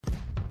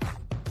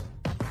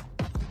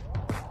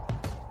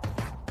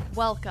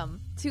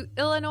Welcome to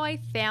Illinois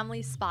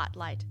Family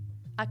Spotlight,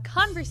 a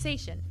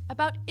conversation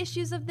about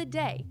issues of the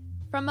day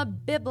from a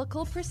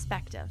biblical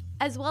perspective,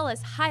 as well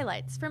as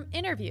highlights from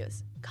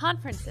interviews,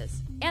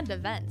 conferences, and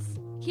events.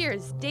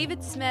 Here's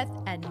David Smith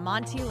and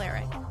Monty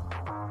Lyric.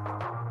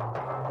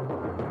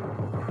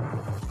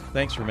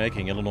 Thanks for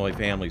making Illinois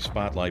Family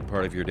Spotlight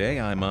part of your day.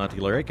 I'm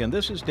Monty Lyric, and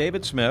this is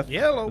David Smith,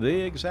 Hello.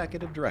 the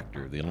Executive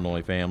Director of the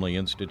Illinois Family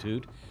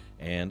Institute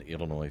and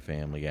Illinois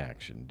Family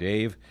Action.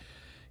 Dave,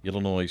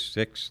 Illinois'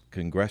 6th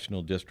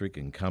Congressional District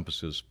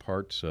encompasses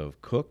parts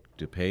of Cook,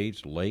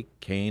 DuPage, Lake,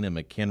 Kane, and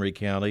McHenry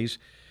counties.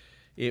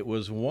 It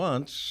was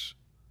once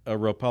a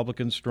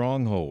Republican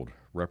stronghold,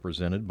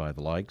 represented by the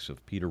likes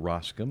of Peter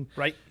Roskam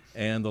Right.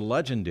 and the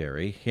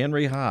legendary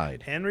Henry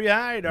Hyde. Henry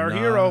Hyde, our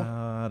hero.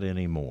 Not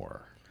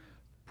anymore.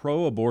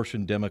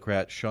 Pro-abortion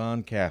Democrat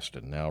Sean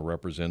Casten now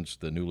represents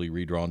the newly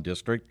redrawn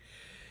district.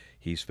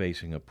 He's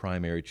facing a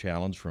primary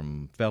challenge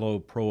from fellow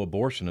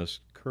pro-abortionist,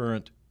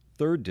 current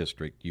 3rd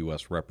District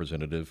U.S.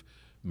 Representative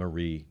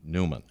Marie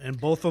Newman.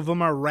 And both of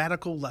them are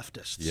radical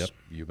leftists. Yep,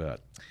 you bet.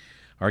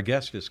 Our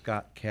guest is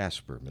Scott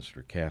Casper.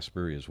 Mr.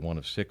 Casper is one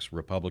of 6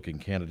 Republican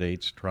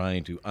candidates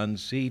trying to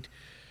unseat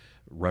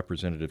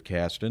Representative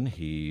Casten.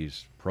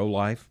 He's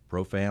pro-life,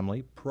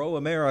 pro-family,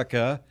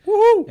 pro-America,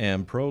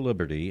 and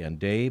pro-liberty. And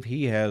Dave,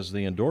 he has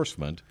the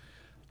endorsement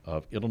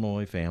of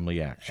Illinois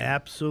Family Action.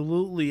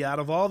 Absolutely. Out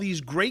of all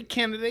these great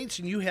candidates,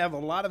 and you have a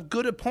lot of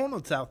good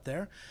opponents out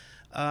there,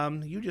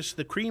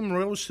 the cream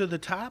rose to the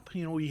top.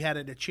 You know, we had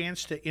a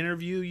chance to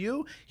interview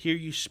you, hear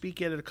you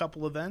speak at a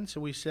couple events,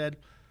 and we said,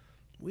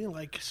 we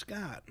like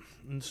Scott.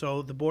 And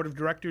so the board of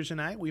directors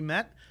and I, we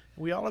met,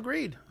 and we all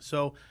agreed.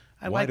 So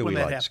I Why like do when we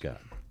that like happened.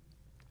 Scott?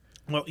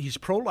 Well, he's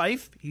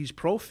pro-life, he's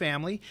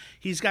pro-family,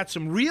 he's got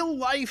some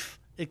real-life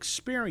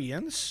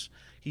experience.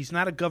 He's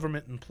not a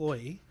government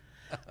employee,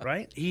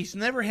 right? He's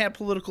never had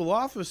political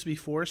office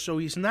before, so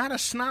he's not a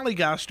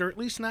snollygoster, at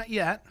least not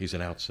yet. He's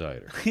an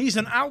outsider. He's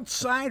an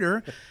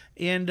outsider,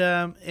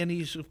 and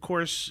he's, of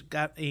course,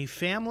 got a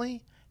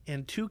family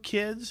and 2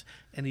 kids,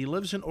 and he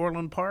lives in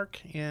Orland Park,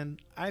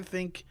 and I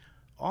think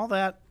all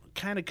that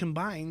kind of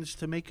combines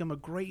to make him a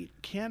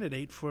great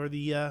candidate for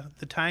the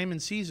time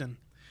and season.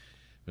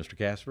 Mr.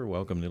 Casper,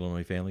 welcome to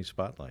Illinois Family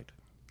Spotlight.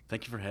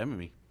 Thank you for having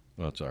me.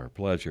 Well, it's our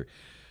pleasure.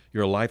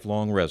 You're a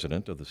lifelong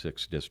resident of the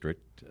 6th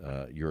District.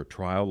 You're a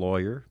trial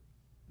lawyer,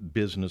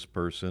 business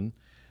person,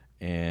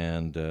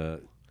 and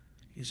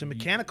He's a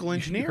mechanical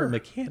engineer. You're a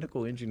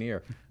mechanical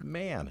engineer.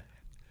 Man,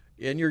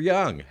 and you're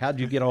young. How'd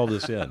you get all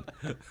this in?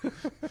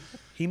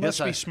 He must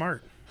Yes, be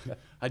smart.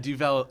 I do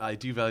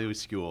value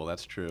school.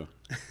 That's true.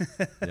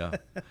 Yeah.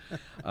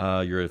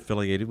 You're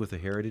affiliated with the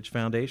Heritage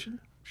Foundation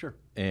Sure.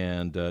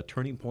 and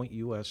Turning Point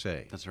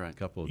USA. That's right. A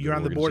couple of You're good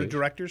on the board of organizations.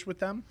 directors with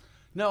them?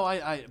 No,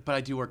 but I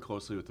do work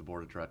closely with the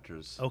board of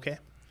directors. Okay.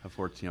 I've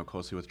worked,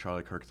 closely with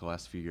Charlie Kirk the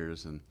last few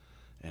years, and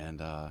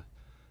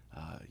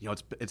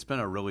it's been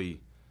a really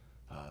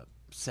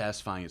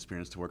satisfying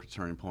experience to work with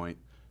Turning Point,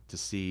 to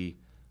see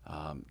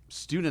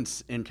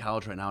students in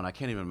college right now, and I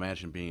can't even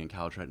imagine being in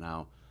college right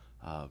now,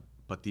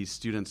 but these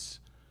students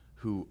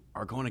who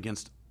are going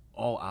against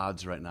all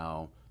odds right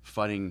now,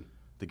 fighting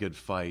the good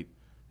fight,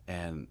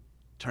 and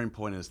Turning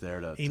Point is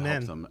there to help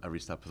Amen. them every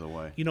step of the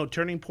way. You know,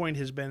 Turning Point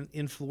has been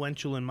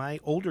influential in my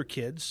older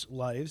kids'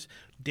 lives.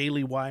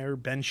 Daily Wire,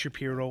 Ben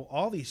Shapiro,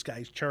 all these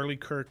guys, Charlie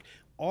Kirk,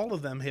 all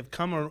of them have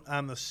come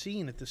on the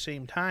scene at the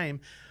same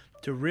time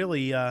to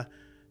really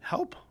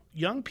help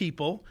young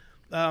people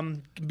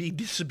be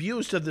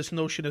disabused of this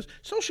notion of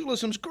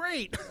socialism's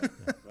great,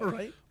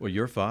 right? Well,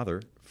 your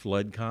father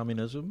fled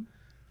communism,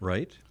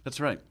 right?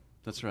 That's right.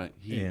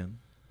 And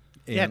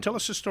Yeah, tell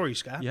us the story,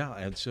 Scott. yeah,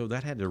 and so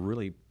that had to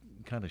really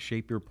kind of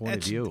shape your point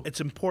of view.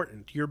 It's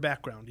important, your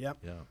background, yep.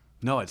 Yeah.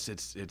 No,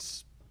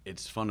 it's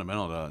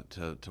fundamental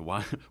to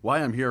why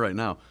I'm here right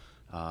now.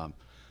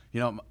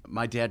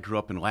 My dad grew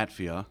up in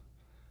Latvia,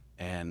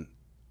 and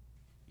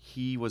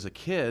he was a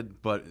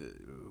kid, but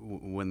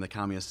when the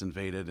communists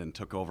invaded and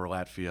took over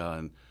Latvia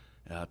and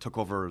took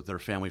over their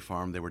family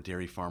farm, they were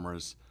dairy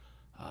farmers,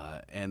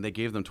 and they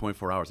gave them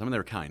 24 hours. I mean, they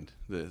were kind.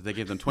 They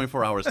gave them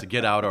 24 hours to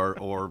get out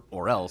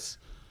or else.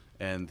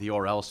 And the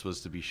or else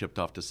was to be shipped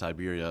off to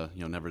Siberia,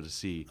 never to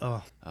see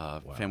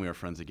family or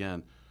friends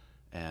again.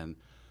 And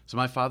so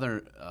my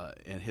father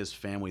and his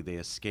family, they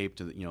escaped,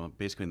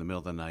 basically in the middle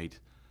of the night.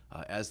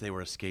 As they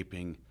were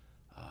escaping,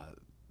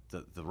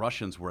 the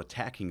Russians were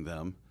attacking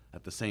them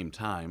at the same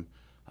time,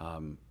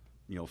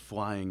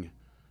 flying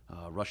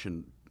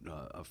Russian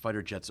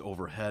fighter jets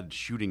overhead,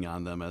 shooting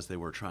on them as they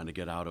were trying to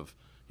get out of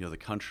the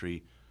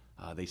country.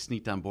 They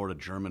sneaked on board a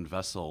German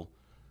vessel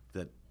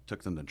that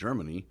took them to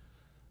Germany.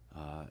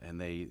 And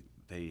they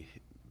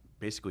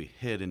basically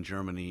hid in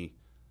Germany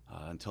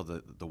until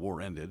the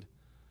war ended.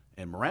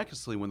 And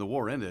miraculously, when the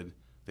war ended,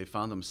 they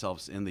found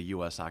themselves in the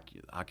U.S.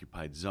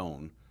 occupied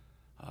zone,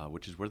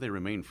 which is where they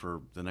remained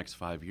for the next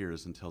 5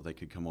 years until they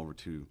could come over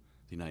to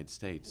the United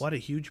States. What a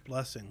huge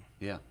blessing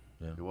Yeah,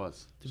 it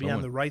was. to be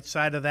on the right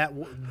side of that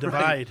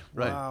divide.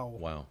 Right. Wow.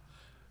 Wow.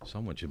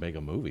 Someone should make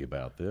a movie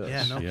about this.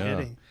 Yeah, no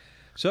kidding.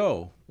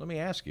 So let me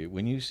ask you: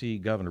 when you see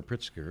Governor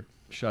Pritzker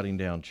shutting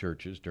down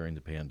churches during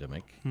the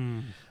pandemic,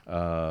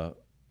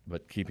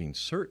 but keeping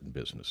certain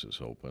businesses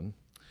open,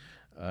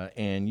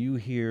 and you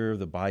hear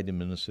the Biden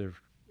administration,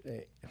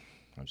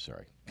 I'm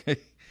sorry.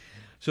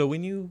 So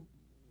when you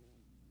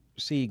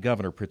see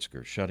Governor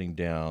Pritzker shutting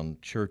down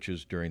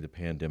churches during the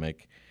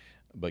pandemic,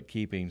 but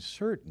keeping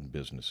certain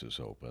businesses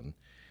open,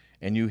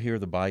 and you hear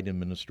the Biden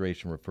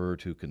administration refer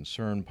to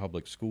concerned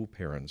public school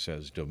parents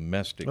as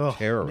domestic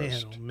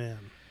terrorists. Man, oh man.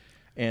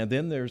 And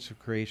then there's the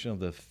creation of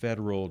the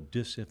Federal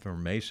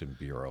Disinformation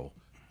Bureau.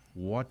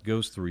 What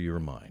goes through your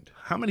mind?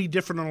 How many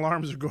different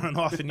alarms are going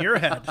off in your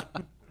head?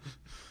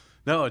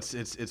 No,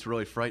 it's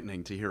really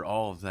frightening to hear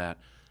all of that.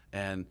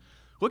 And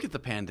look at the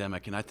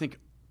pandemic, and I think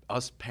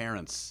us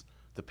parents,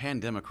 the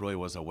pandemic really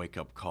was a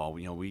wake-up call.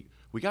 You know, we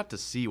got to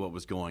see what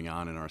was going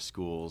on in our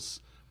schools.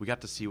 We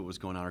got to see what was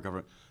going on in our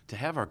government. To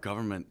have our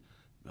government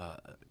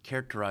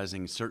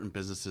characterizing certain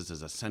businesses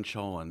as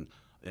essential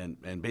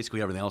and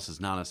basically everything else as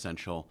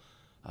non-essential,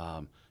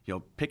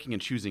 picking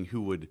and choosing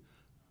who would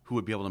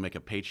be able to make a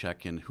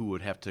paycheck and who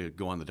would have to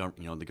go on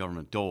the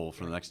government dole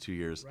for the next 2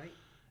 years,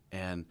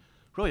 and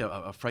really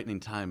a frightening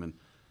time.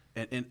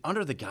 And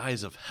under the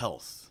guise of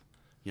health,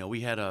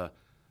 we had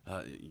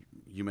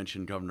you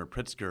mentioned Governor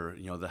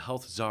Pritzker, the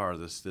health czar,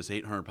 this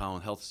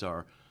 800-pound health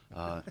czar,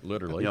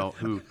 Literally,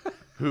 who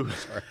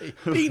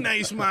Be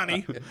nice,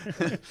 Monty.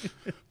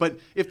 But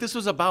if this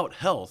was about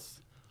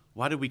health,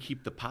 why did we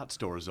keep the pot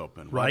stores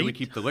open? Why did we Right.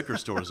 keep the liquor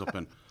stores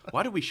open?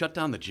 Why did we shut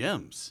down the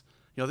gyms?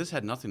 This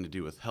had nothing to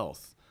do with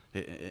health,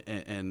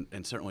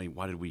 and certainly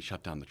why did we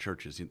shut down the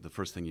churches? The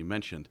first thing you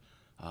mentioned,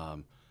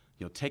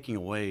 taking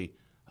away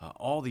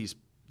all these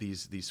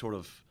sort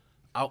of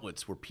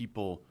outlets where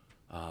people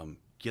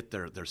get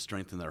their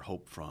strength and their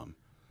hope from,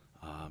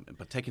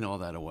 but taking all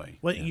that away.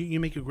 Well, you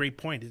make a great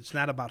point. It's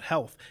not about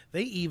health.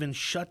 They even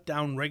shut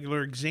down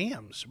regular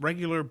exams,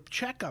 regular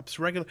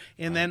checkups,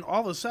 and then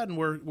all of a sudden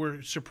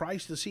we're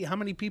surprised to see how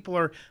many people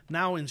are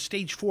now in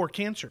stage 4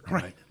 cancer.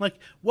 Right? Like,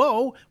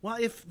 whoa. Well,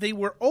 if they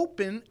were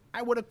open,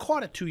 I would have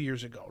caught it 2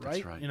 years ago.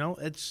 Right? That's right.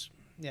 It's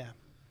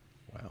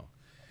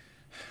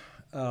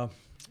wow.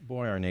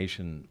 Boy, our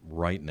nation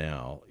right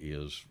now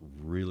is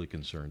really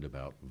concerned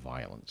about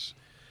violence.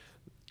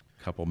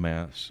 Couple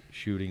mass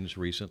shootings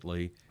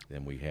recently,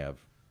 then we have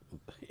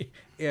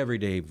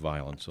everyday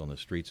violence on the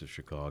streets of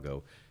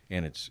Chicago,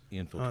 and it's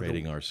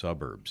infiltrating our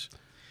suburbs.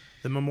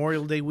 The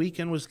Memorial Day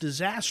weekend was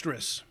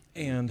disastrous.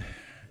 And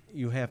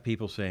you have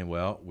people saying,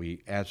 well,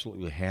 we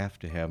absolutely have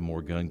to have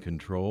more gun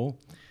control.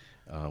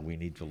 We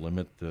need to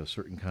limit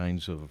certain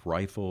kinds of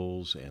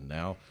rifles, and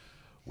now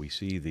we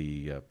see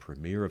the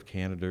Premier of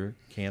Canada,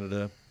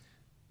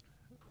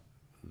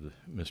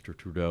 Mr.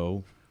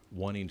 Trudeau,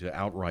 wanting to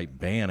outright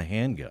ban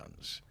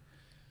handguns.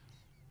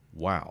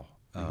 Wow.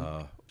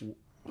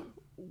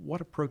 What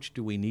approach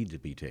do we need to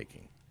be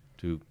taking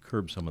to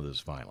curb some of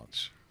this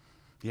violence?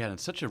 Yeah, and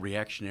it's such a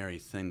reactionary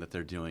thing that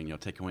they're doing,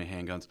 taking away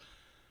handguns.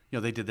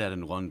 They did that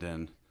in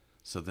London,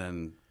 so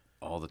then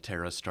all the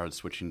terrorists started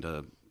switching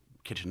to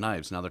kitchen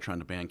knives. Now they're trying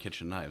to ban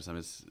kitchen knives. I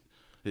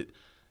mean,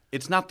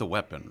 it's not the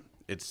weapon.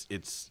 It's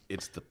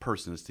the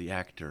person, it's the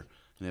actor.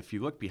 And if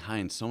you look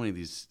behind so many of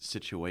these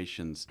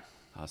situations,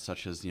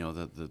 such as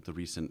the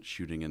recent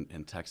shooting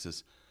in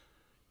Texas,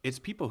 it's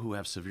people who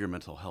have severe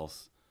mental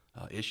health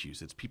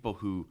issues. It's people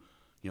who,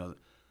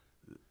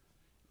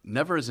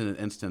 never is an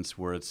instance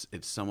where it's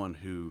someone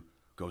who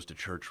goes to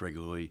church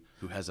regularly,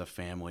 who has a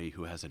family,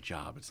 who has a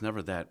job. It's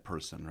never that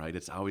person, right?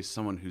 It's always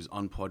someone who's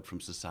unplugged from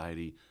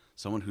society,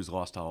 someone who's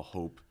lost all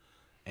hope,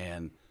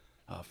 and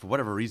for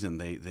whatever reason,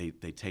 they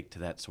take to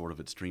that sort of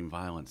extreme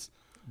violence.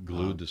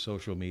 Glued to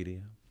social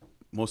media?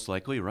 Most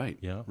likely, right.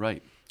 Yeah.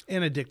 Right.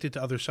 And addicted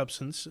to other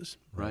substances.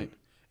 Right.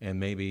 And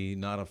maybe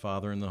not a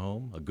father in the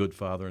home, a good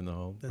father in the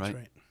home. That's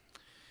right.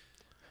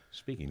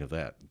 Speaking of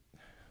that,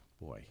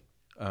 boy,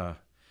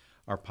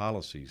 our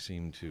policies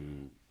seem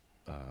to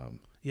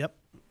Yep.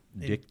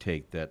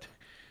 dictate that,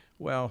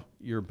 well,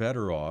 you're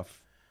better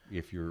off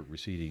if you're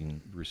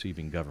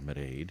receiving government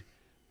aid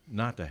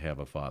not to have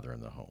a father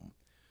in the home.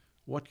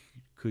 What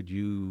could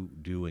you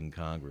do in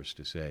Congress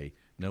to say,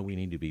 no, we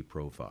need to be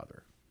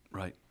pro-father?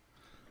 Right.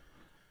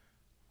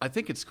 I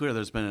think it's clear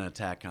there's been an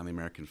attack on the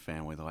American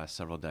family the last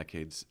several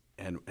decades,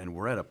 and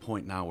we're at a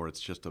point now where it's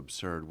just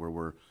absurd, where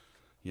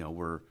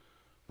we're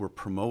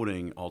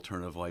promoting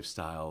alternative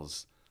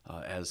lifestyles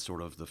as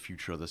sort of the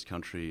future of this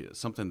country,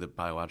 something that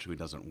biologically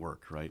doesn't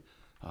work, right?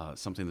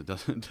 Something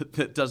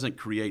that doesn't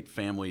create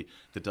family,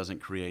 that doesn't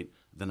create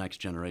the next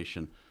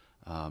generation,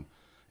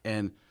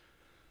 and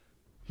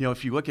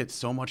if you look at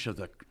so much of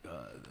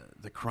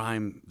the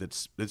crime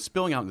that's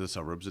spilling out into the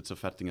suburbs, it's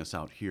affecting us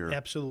out here.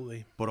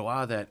 Absolutely. But a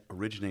lot of that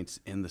originates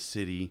in the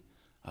city.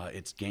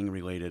 It's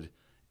gang-related,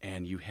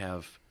 and you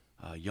have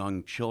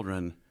young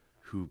children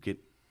who get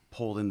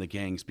pulled into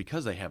gangs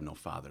because they have no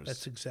fathers.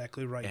 That's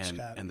exactly right,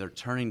 Scott. And they're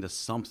turning to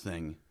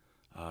something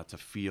to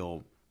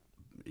feel,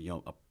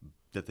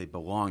 that they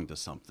belong to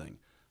something,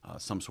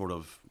 some sort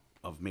of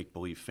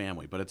make-believe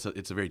family. But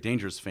it's a very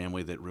dangerous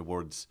family that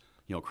rewards,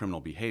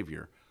 criminal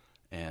behavior.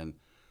 And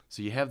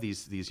so you have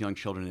these young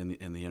children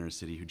in the inner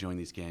city who join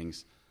these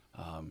gangs,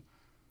 and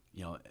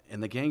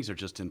the gangs are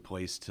just in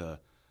place to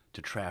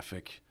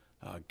traffic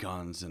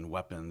guns and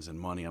weapons and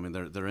money. I mean,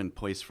 they're in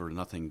place for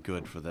nothing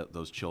good for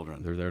those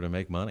children. They're there to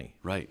make money.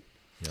 Right.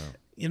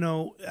 Yeah.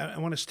 I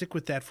want to stick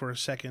with that for a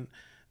second.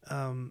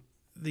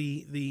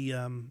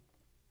 The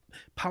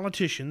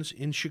politicians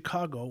in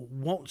Chicago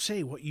won't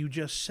say what you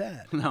just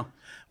said. No.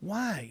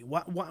 Why?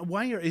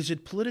 Why is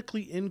it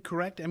politically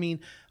incorrect? I mean,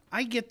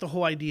 I get the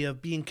whole idea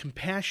of being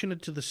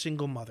compassionate to the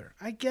single mother.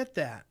 I get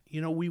that.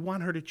 We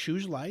want her to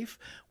choose life.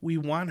 We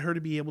want her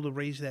to be able to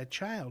raise that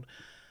child.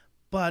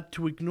 But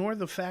to ignore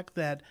the fact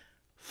that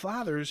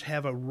fathers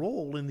have a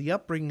role in the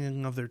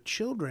upbringing of their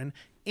children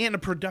and a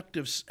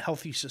productive,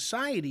 healthy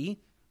society,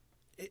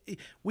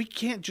 we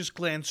can't just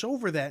glance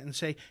over that and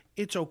say,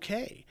 it's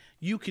okay.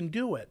 You can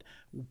do it.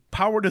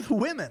 Power to the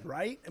women,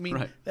 right? I mean,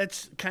 right.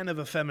 That's kind of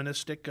a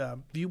feministic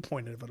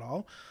viewpoint of it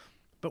all.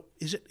 But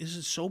is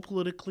it so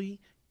politically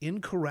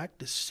incorrect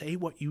to say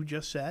what you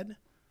just said?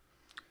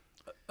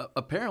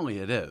 Apparently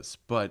it is.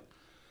 But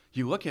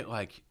you look at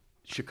like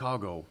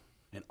Chicago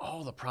and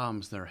all the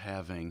problems they're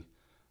having,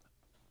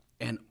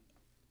 and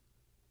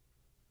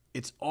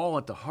it's all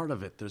at the heart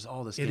of it. There's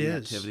all this gang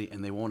activity,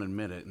 and they won't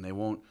admit it, and they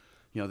won't.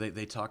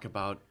 They talk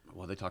about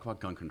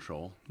gun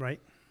control, right?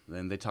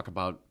 Then they talk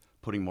about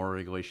putting more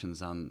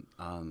regulations on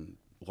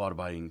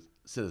law-abiding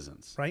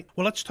citizens, right?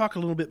 Well, let's talk a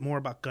little bit more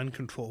about gun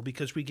control,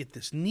 because we get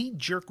this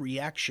knee-jerk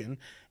reaction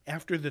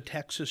after the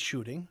Texas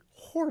shooting.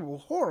 Horrible,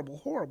 horrible,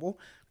 horrible.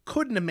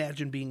 Couldn't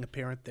imagine being a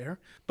parent there.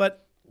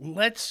 But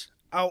let's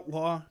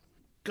outlaw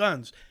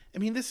guns. I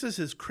mean, this is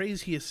as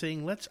crazy as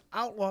saying let's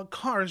outlaw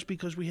cars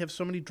because we have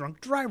so many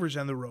drunk drivers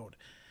on the road.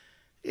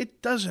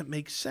 It doesn't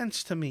make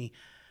sense to me.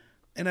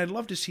 And I'd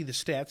love to see the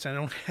stats. I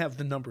don't have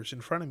the numbers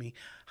in front of me.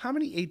 How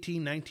many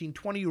 18, 19,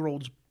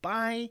 20-year-olds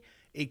buy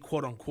a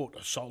quote-unquote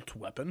assault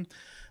weapon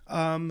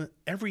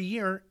every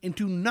year and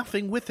do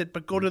nothing with it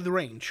but go to the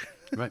range?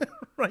 Right.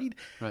 Right?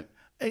 Right.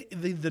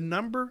 The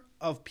number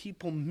of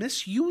people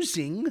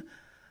misusing,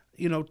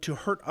 to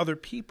hurt other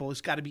people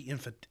has got to be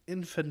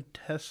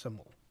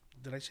infinitesimal.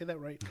 Did I say that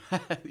right?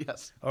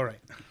 Yes. All right.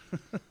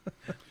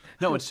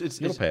 No, it's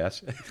It'll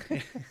pass.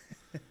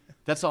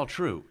 That's all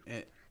true.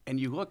 And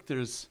you look,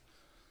 there's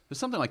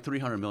something like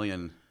 300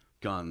 million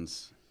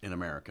guns in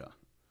America.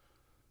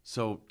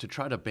 So to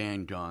try to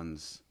ban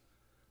guns,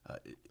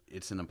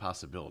 it's an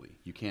impossibility.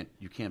 You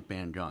can't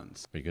ban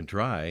guns. You can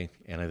try,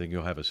 and I think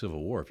you'll have a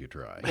civil war if you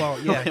try. Well,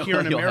 yeah, here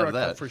in You'll have America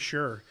that. for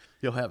sure.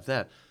 You'll have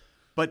that.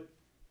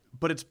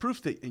 But it's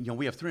proof that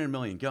we have 300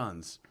 million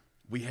guns.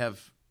 We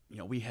have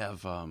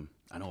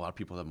I know a lot of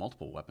people have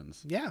multiple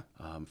weapons. Yeah.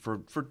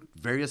 For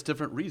various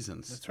different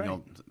reasons. That's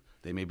right.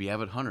 They may be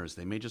avid hunters.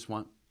 They may just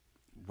want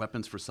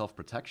weapons for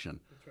self-protection.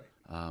 That's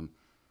right.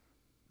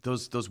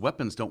 Those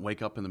weapons don't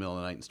wake up in the middle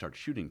of the night and start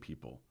shooting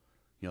people.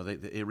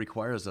 It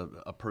requires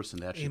a person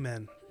to actually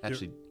Amen.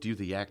 Do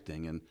the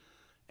acting,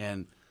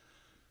 and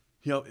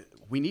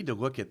we need to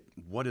look at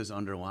what is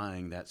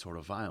underlying that sort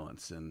of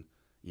violence, and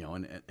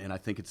I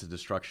think it's a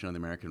destruction of the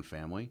American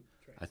family.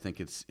 Right. I think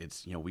it's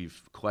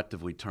we've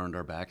collectively turned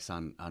our backs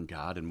on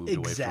God and moved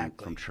away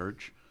from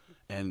church,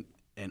 and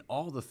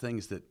all the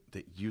things that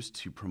used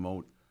to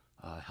promote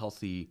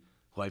healthy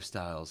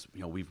lifestyles,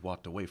 we've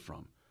walked away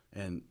from,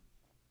 and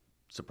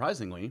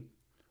surprisingly.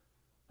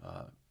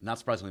 Not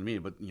surprisingly to me,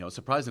 but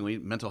surprisingly,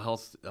 mental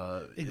health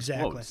exactly.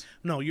 explodes.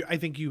 No, I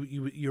think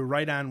you're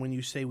right on when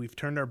you say we've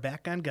turned our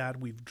back on God,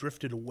 we've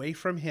drifted away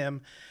from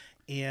Him,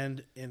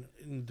 and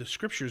the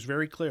Scripture is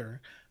very clear.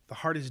 The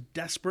heart is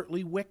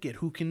desperately wicked.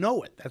 Who can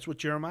know it? That's what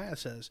Jeremiah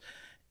says,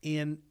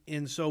 and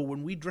so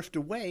when we drift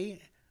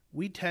away,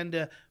 we tend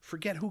to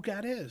forget who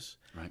God is.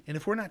 Right. And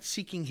if we're not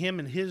seeking Him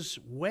and His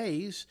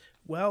ways,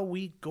 well,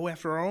 we go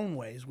after our own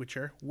ways, which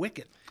are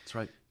wicked. That's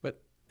right.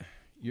 But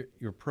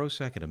you're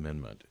pro-Second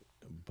Amendment,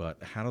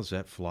 but how does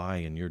that fly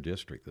in your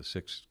district, the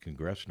 6th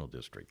Congressional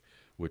District,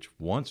 which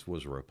once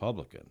was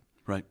Republican,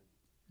 Right.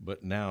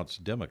 but now it's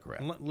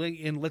Democrat?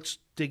 And let's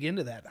dig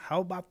into that.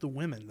 How about the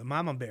women, the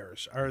mama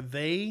bears? Are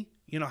they,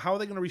 how are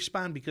they going to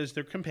respond? Because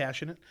they're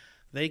compassionate.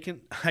 I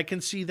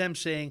can see them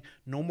saying,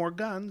 no more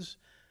guns.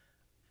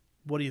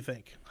 What do you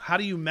think? How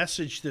do you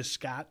message this,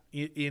 Scott,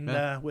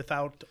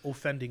 without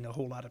offending a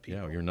whole lot of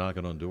people? Yeah, you're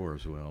knocking on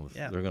doors. Well,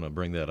 Yeah. they're going to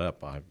bring that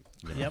up.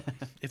 Yep,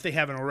 if they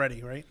haven't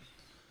already, right?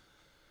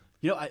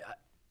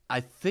 I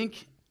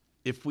think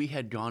if we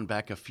had gone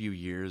back a few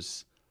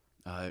years,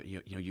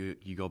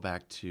 you go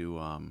back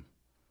to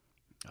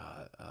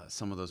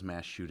some of those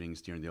mass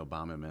shootings during the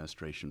Obama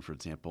administration, for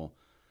example,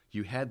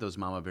 you had those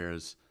mama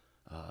bears,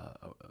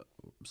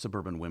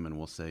 suburban women,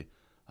 we'll say,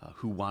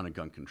 who wanted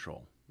gun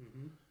control.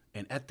 Mm-hmm.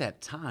 And at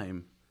that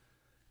time,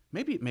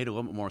 maybe it made a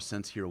little bit more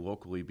sense here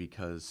locally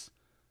because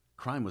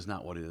crime was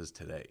not what it is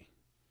today.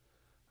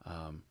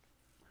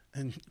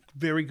 And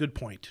very good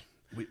point.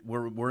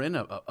 We're in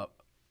a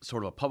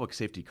sort of a public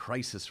safety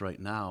crisis right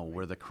now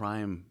where the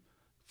crime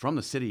from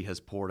the city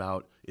has poured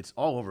out. It's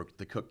all over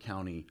the Cook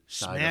County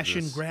side. Smash of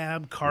this. and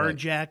grab,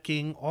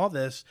 carjacking, all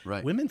this.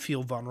 Right. Women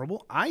feel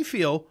vulnerable. I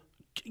feel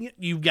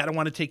you've got to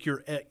want to take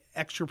your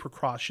extra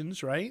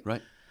precautions, right?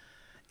 Right.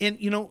 And,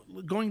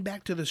 going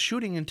back to the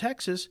shooting in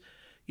Texas,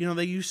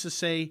 they used to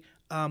say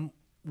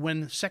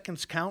when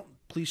seconds count,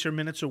 police are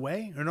minutes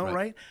away,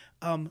 right?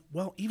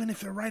 Well, even if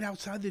they're right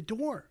outside the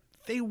door,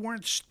 they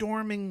weren't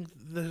storming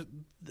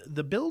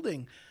the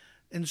building.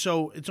 And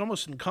so it's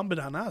almost incumbent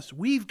on us.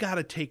 We've got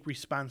to take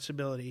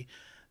responsibility.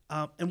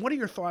 And what are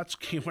your thoughts,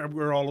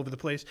 we're all over the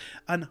place,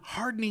 on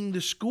hardening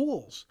the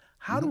schools?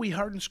 How do we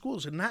harden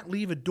schools and not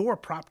leave a door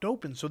propped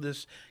open so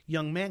this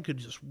young man could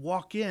just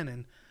walk in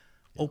and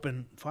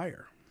open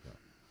fire?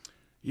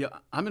 Yeah,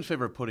 I'm in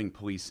favor of putting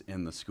police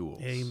in the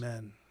schools.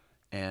 Amen.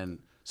 And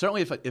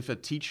certainly if a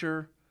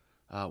teacher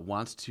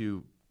wants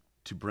to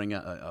bring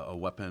a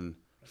weapon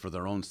for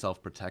their own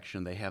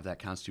self-protection, they have that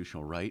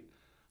constitutional right.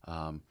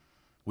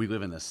 We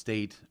live in a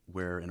state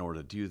where in order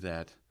to do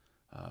that,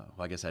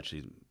 I guess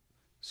actually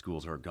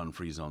schools are a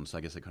gun-free zone, so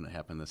I guess it couldn't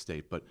happen in this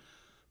state. But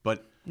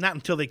not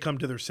until they come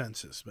to their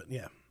senses, but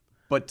yeah.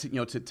 But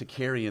to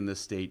carry in this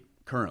state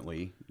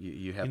currently,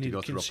 you have to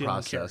go through a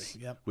process,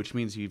 which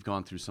means you've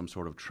gone through some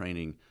sort of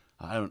training.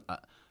 I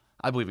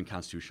believe in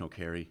constitutional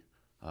carry.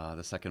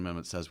 The Second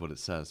Amendment says what it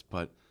says,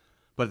 but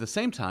at the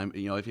same time,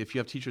 if you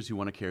have teachers who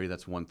want to carry,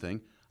 that's one thing.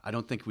 I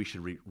don't think we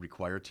should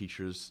require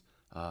teachers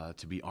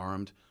to be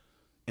armed.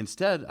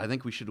 Instead, I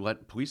think we should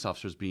let police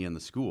officers be in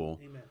the school.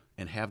 Amen.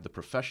 And have the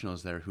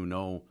professionals there who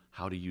know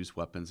how to use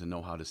weapons and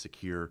know how to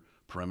secure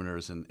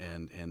perimeters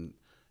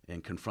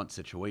and confront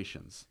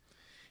situations.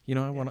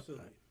 I want to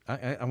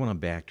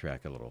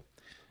backtrack a little,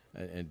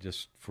 and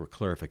just for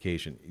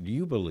clarification, do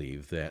you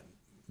believe that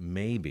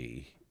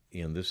maybe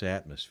in this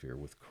atmosphere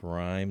with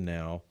crime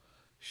now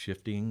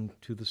shifting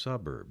to the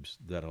suburbs,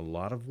 that a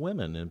lot of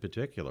women in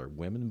particular,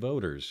 women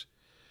voters,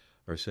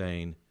 are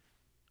saying,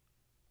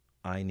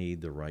 I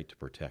need the right to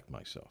protect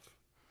myself?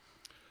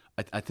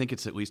 I think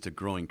it's at least a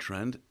growing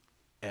trend,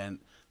 and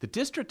the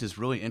district is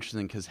really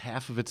interesting because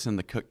half it's in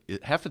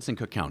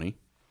Cook County,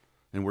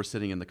 and we're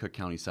sitting in the Cook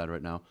County side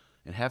right now,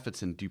 and half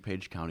it's in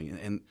DuPage County,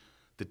 and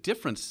the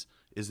difference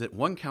is that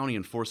one county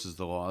enforces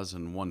the laws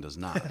and one does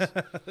not.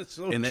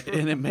 And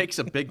it makes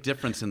a big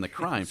difference in the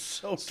crime.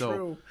 So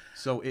true.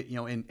 So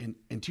in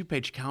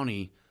DuPage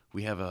County,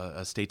 we have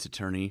a state's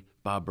attorney,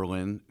 Bob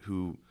Berlin,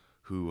 who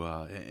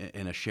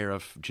and a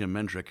sheriff, Jim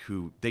Mendrick,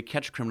 who they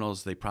catch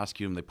criminals, they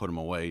prosecute them, they put them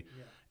away.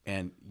 Yeah.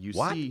 And you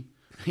see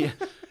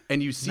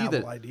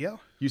Novel idea.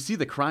 You see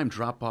the crime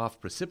drop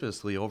off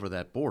precipitously over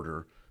that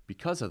border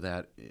because of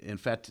that. In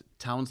fact,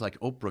 towns like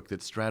Oak Brook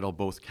that straddle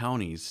both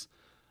counties,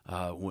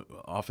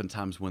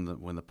 oftentimes when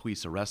the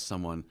police arrest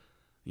someone,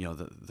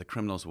 the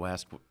criminals will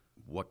ask,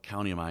 "What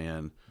county am I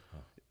in?"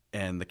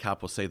 And the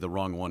cop will say, "The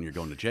wrong one. You're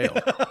going to jail."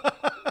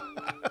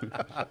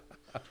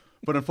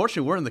 But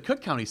unfortunately, we're in the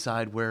Cook County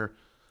side where,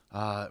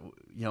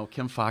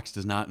 Kim Foxx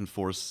does not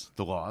enforce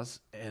the laws,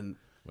 and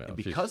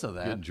because of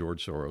that, getting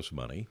George Soros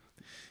money,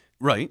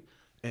 right?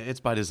 It's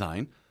by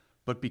design,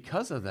 but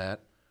because of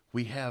that,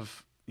 we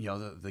have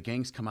the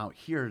gangs come out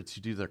here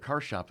to do their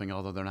car shopping,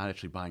 although they're not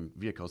actually buying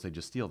vehicles; they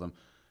just steal them,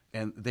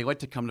 and they like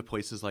to come to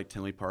places like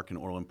Tinley Park and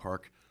Orland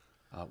Park.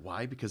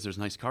 Why? Because there's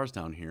nice cars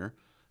down here,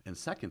 and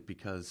second,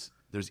 because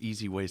there's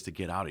easy ways to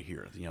get out of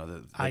here. They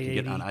can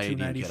get on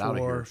I-80 and get out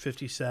of here.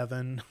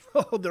 57.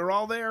 Oh, they're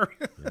all there.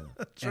 Yeah.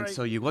 And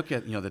so you look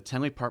at the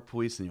Tinley Park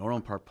Police and the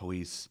Orland Park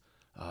Police,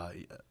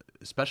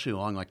 especially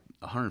along like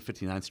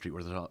 159th Street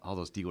where there's all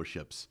those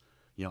dealerships.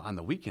 On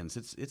the weekends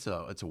it's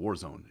a war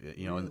zone.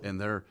 And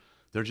they're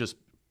just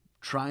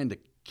trying to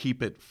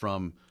keep it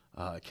from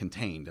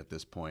contained at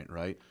this point,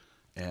 right?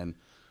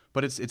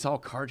 But it's all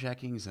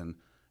carjackings and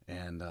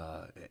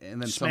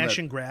then smash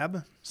and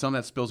grab. Some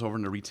that spills over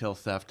into retail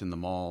theft in the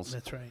malls.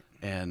 That's right.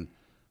 And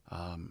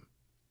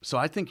so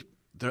I think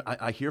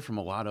I hear from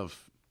a lot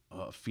of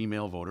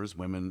female voters,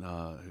 women,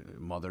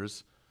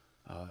 mothers,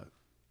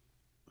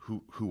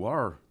 who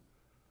are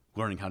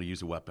learning how to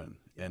use a weapon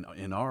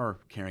and are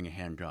carrying a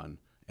handgun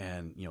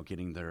and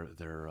getting their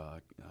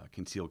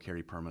concealed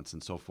carry permits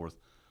and so forth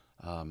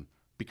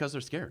because they're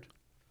scared.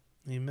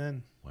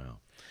 Amen. Wow.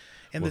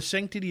 And the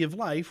sanctity of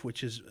life,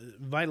 which is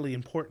vitally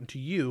important to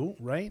you,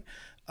 right,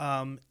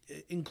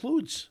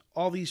 includes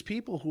all these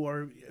people who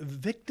are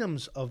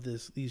victims of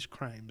these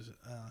crimes.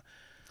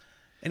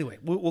 Anyway,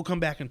 we'll come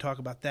back and talk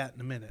about that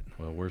in a minute.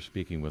 Well, we're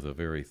speaking with a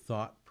very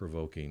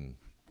thought-provoking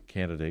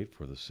candidate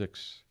for the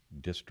 6th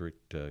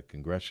District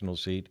congressional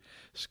seat,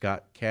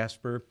 Scott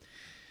Casper.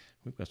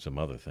 We've got some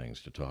other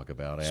things to talk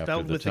about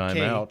Spelled after the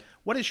timeout.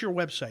 What is your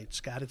website,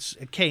 Scott? It's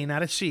a K,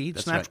 not a C. It's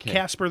That's not right, K.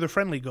 Casper the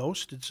Friendly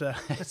Ghost. It's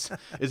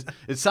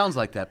it sounds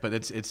like that, but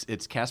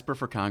it's Casper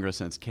for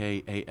Congress, and it's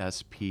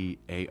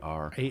KASPAR.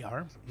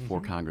 AR.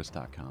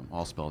 forcongress.com,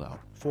 all spelled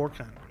out. For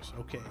Congress.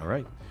 Okay. All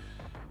right.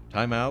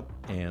 Timeout,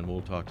 and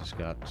we'll talk to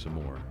Scott some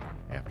more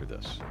after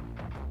this.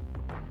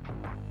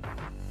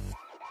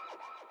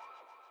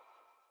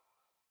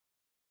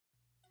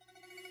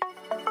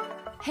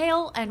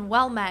 Hail and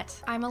well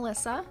met. I'm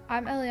Alyssa.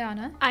 I'm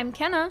Eliana. I'm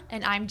Kenna.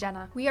 And I'm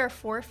Jenna. We are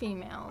 4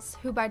 females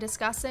who, by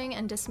discussing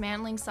and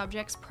dismantling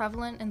subjects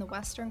prevalent in the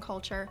Western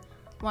culture,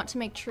 want to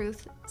make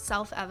truth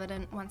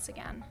self-evident once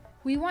again.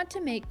 We want to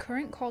make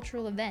current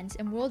cultural events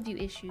and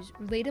worldview issues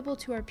relatable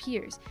to our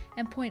peers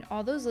and point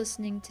all those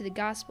listening to the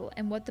gospel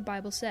and what the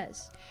Bible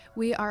says.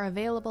 We are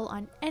available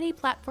on any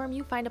platform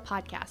you find a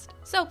podcast.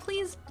 So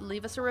please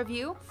leave us a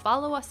review,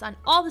 follow us on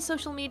all the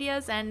social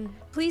medias, and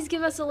Please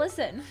give us a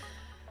listen.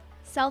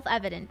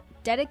 Self-evident,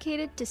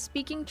 dedicated to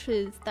speaking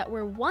truths that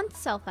were once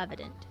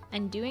self-evident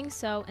and doing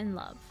so in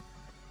love.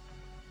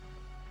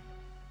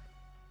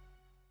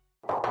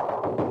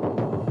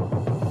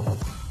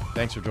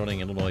 Thanks for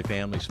joining Illinois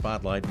Family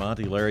Spotlight.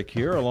 Monty Larrick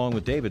here, along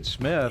with David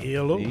Smith.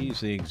 Hello.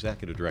 He's the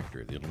executive director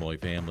of the Illinois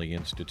Family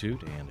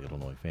Institute and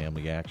Illinois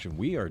Family Action.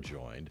 We are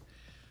joined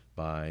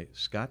by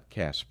Scott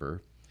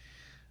Casper,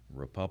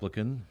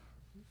 Republican,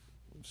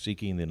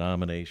 seeking the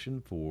nomination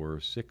for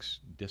 6th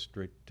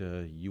District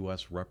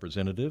U.S.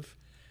 Representative.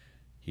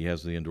 He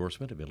has the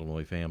endorsement of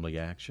Illinois Family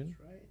Action.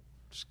 That's right.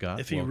 Scott,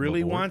 If he welcome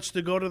really aboard. wants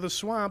to go to the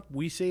swamp,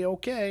 we say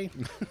okay.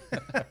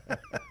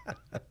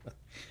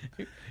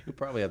 You'll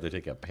probably have to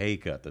take a pay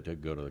cut to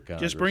go to the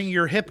Congress. Just bring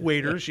your hip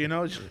waders, you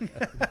know.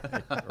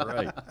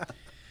 Right.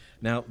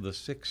 Now, the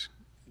 6th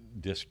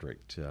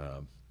District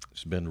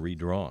has been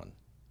redrawn.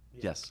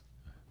 Yes.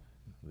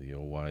 The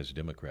old wise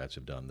Democrats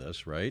have done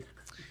this, right?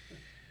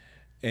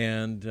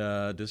 And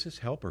does this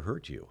help or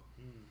hurt you?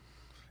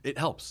 It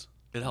helps.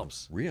 It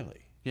helps.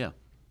 Really? Yeah.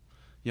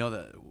 You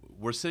know,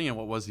 we're sitting in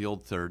what was the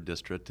old 3rd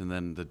District, and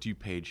then the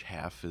DuPage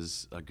half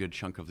is a good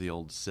chunk of the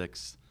old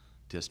 6th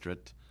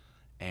District.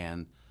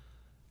 And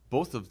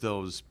both of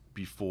those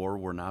before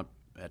were not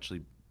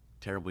actually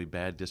terribly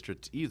bad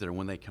districts either.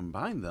 When they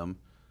combined them,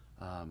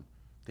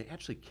 they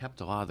actually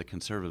kept a lot of the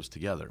conservatives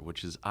together,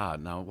 which is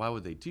odd. Now, why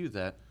would they do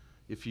that?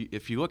 If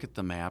you look at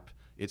the map,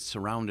 it's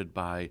surrounded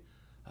by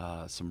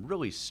some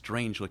really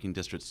strange-looking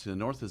districts. To the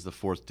north is the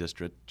 4th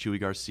District, Chuy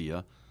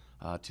Garcia.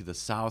 To the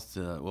south,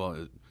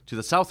 to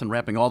the south and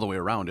wrapping all the way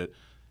around it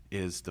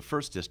is the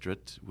 1st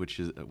District, which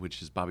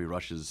is Bobby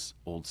Rush's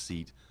old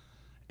seat.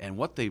 And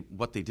what they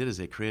did is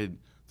they created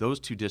those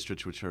 2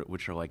 districts,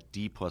 which are like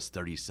D plus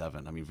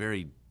 37. I mean,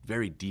 very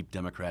very deep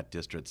Democrat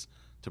districts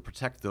to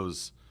protect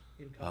those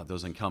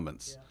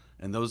incumbents. Yeah.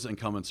 And those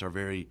incumbents are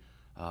very,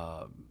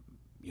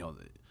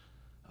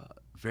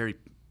 very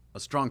a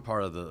strong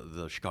part of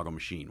the Chicago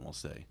machine, we'll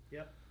say.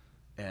 Yep.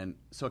 And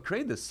so it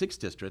created this 6th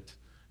District,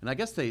 and I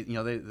guess they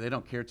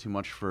don't care too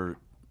much for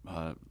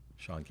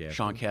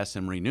Sean Cass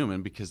and Marie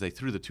Newman because they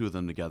threw the 2 of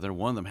them together.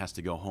 One of them has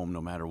to go home no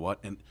matter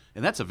what, and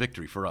that's a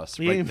victory for us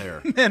right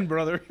there. Amen,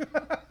 brother.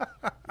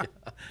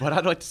 But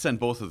I'd like to send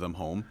both of them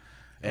home.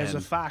 As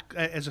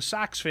a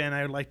Sox fan,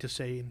 I would like to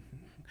say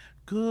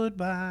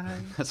goodbye.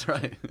 That's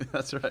right.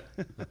 That's right.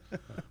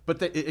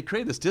 But it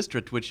created this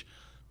district, which,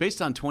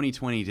 based on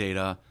 2020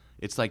 data,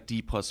 it's like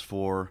D plus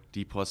 4,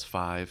 D plus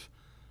 5.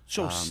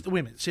 So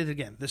wait a minute. Say it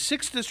again. The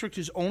 6th District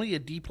is only a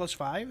D plus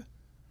 5?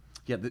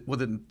 Yeah.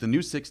 The new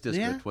 6th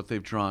District, what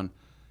they've drawn,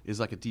 is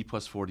like a D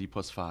plus 4, D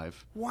plus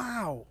 5.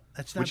 Wow,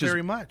 that's not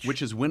very much.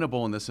 Which is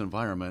winnable in this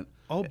environment.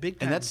 Oh, big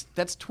time. And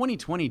that's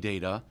 2020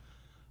 data.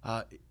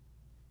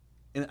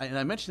 And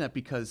I mention that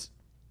because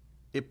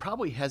it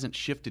probably hasn't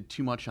shifted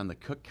too much on the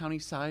Cook County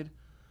side,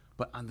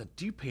 but on the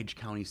DuPage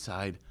County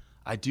side,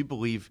 I do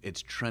believe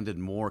it's trended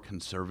more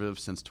conservative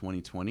since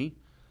 2020.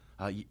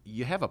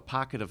 You have a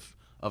pocket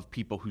of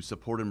people who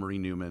supported Marie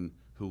Newman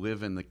who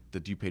live in the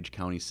DuPage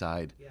County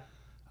side.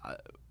 Yeah.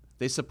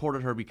 They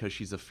supported her because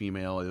she's a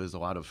female. There was a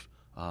lot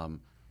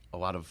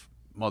of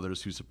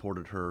mothers who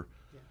supported her.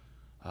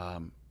 Yeah.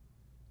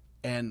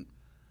 And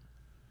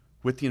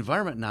with the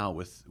environment now,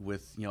 with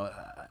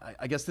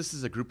I guess this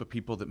is a group of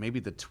people that maybe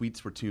the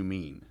tweets were too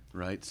mean,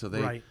 right? So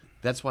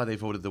that's why they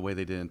voted the way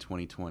they did in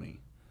 2020.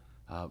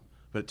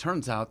 But it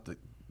turns out that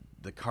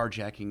the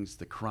carjackings,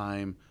 the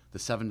crime, the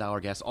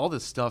 $7 gas, all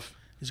this stuff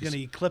is going to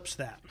eclipse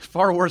that.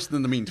 Far worse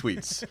than the mean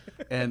tweets.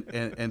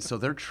 and so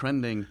they're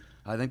trending.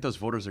 I think those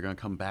voters are going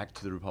to come back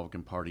to the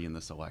Republican Party in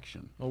this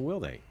election. Oh, will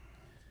they?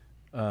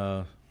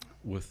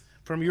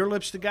 From your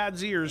lips to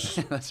God's ears.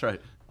 That's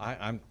right.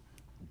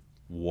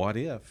 What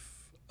if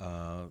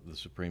the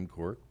Supreme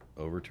Court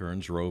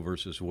overturns Roe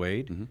versus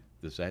Wade? Mm-hmm.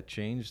 Does that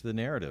change the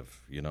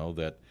narrative?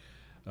 That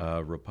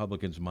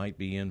Republicans might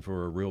be in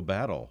for a real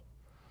battle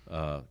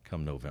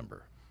come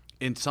November.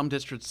 In some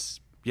districts,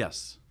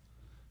 yes.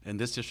 In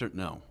this district,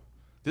 no.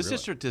 This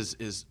district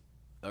is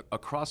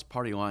across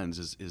party lines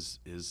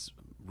is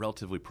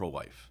relatively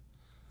pro-life.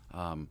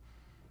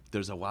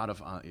 There's a lot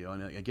of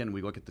and again,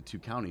 we look at the 2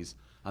 counties.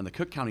 On the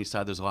Cook County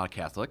side, there's a lot of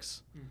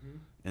Catholics.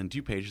 Mm-hmm. In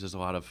DuPage, there's a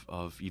lot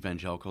of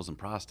evangelicals and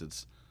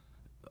Protestants.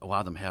 A lot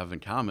of them have in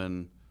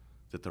common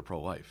that they're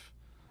pro-life.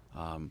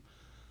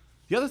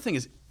 The other thing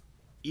is,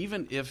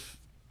 even if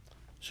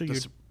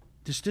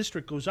this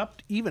district goes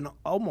up even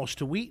almost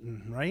to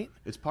Wheaton, right?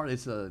 It's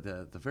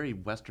the very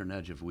western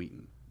edge of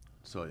Wheaton,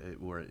 so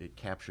where it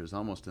captures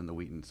almost in the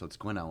Wheaton. So it's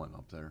Glen Ellen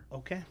up there.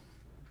 Okay.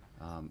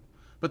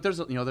 But there's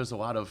a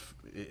lot of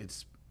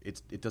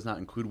it does not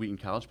include Wheaton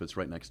College, but it's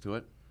right next to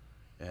it,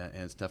 and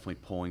it's definitely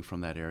pulling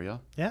from that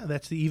area. Yeah,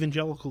 that's the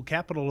evangelical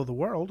capital of the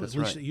world. That's at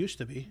least right. it used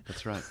to be.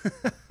 That's right.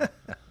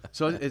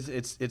 So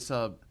it's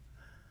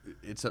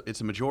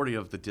a majority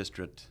of the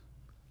district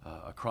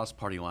across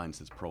party lines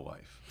that's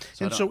pro-life.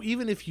 So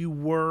even if you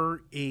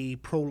were a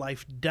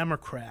pro-life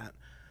Democrat,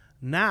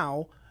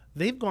 now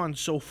they've gone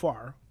so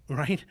far,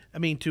 right? I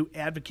mean, to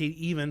advocate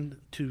even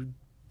to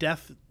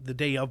death the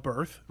day of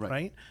birth,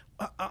 right?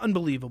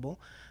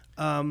 Unbelievable.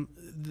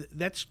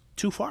 That's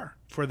too far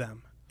for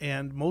them.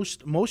 And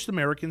most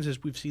Americans,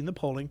 as we've seen the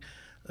polling,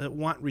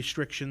 want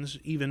restrictions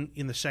even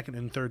in the second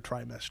and third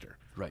trimester.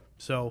 Right.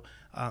 So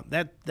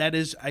that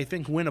is, I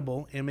think,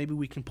 winnable, and maybe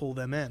we can pull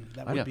them in.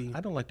 That would be.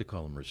 I don't like to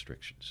call them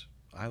restrictions.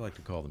 I like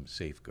to call them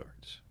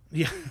safeguards.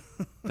 Yeah.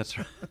 That's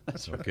right.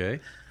 That's right. Okay?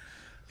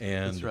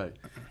 And, That's right.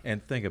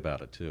 And think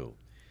about it, too.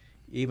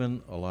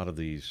 Even a lot of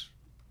these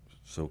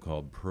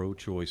so-called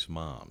pro-choice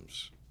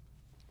moms,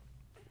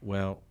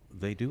 well,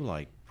 they do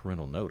like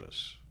parental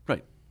notice.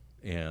 Right.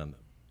 And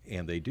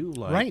they do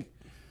like... Right.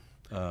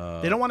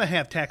 They don't want to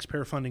have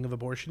taxpayer funding of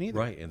abortion either.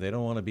 Right, and they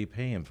don't want to be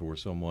paying for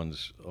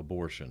someone's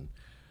abortion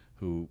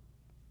who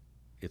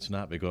it's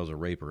not because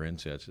of rape or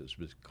incest, it's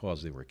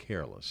because they were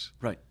careless.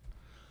 Right.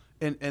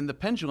 And the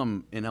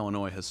pendulum in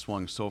Illinois has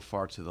swung so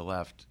far to the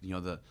left. You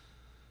know,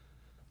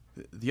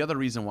 the other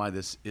reason why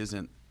this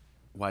isn't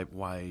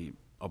why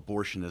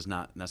abortion is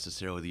not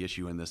necessarily the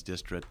issue in this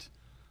district,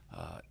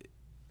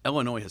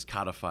 Illinois has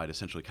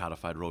essentially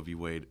codified Roe v.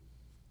 Wade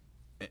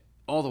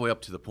all the way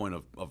up to the point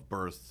of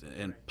birth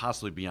and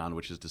possibly beyond,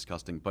 which is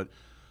disgusting.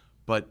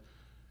 But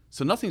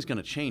so nothing's going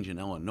to change in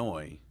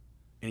Illinois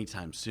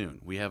anytime soon.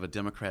 We have a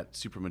Democrat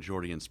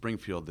supermajority in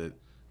Springfield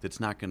that's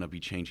not going to be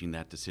changing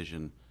that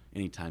decision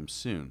anytime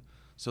soon.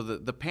 So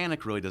the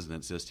panic really doesn't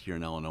exist here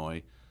in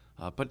Illinois.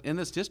 But in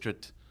this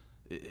district,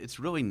 it's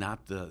really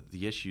not the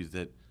issue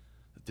that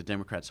the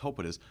Democrats hope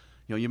it is.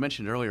 You know, you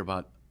mentioned earlier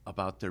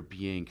about there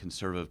being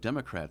conservative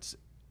Democrats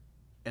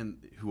and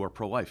who are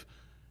pro-life.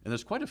 And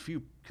there's quite a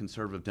few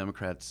conservative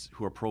Democrats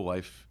who are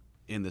pro-life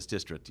in this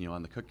district, you know,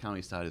 on the Cook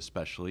County side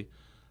especially.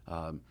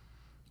 A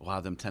lot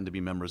of them tend to be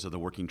members of the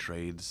working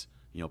trades,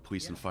 you know,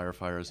 police and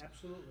firefighters.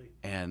 Absolutely.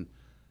 And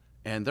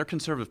they're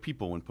conservative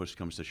people when push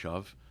comes to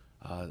shove.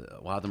 A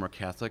lot of them are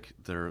Catholic.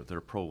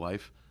 They're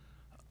pro-life.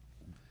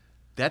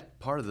 That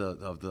part of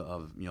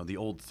the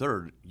old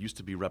third used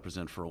to be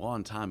represented for a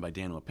long time by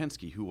Dan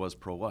Lipinski, who was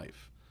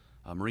pro-life.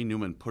 Marie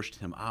Newman pushed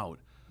him out.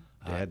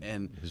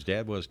 And his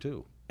dad was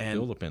too.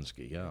 Bill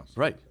Lipinski, yeah.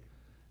 Right.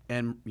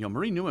 And, you know,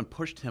 Marie Newman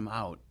pushed him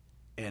out,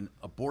 and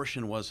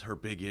abortion was her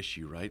big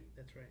issue, right?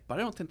 That's right. But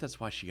I don't think that's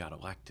why she got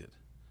elected.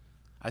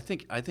 I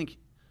think, you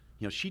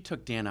know, she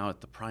took Dan out at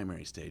the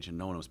primary stage, and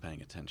no one was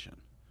paying attention.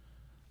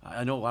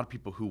 I know a lot of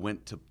people who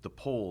went to the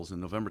polls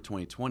in November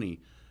 2020,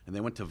 and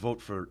they went to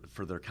vote for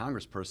their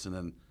congressperson,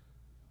 and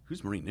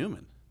who's Marie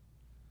Newman?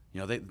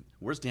 You know,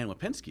 where's Dan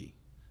Lipinski?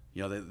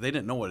 You know, they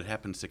didn't know what had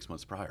happened 6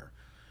 months prior.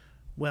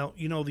 Well,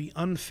 you know, the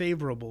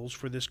unfavorables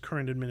for this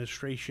current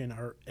administration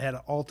are at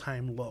an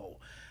all-time low.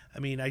 I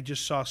mean, I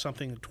just saw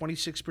something,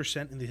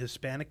 26% in the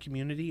Hispanic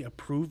community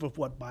approve of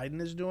what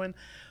Biden is doing.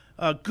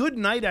 Good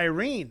night,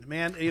 Irene,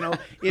 man. You know,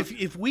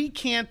 if we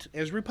can't,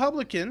 as a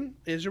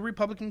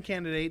Republican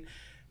candidate,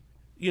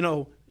 you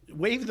know,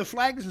 wave the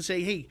flags and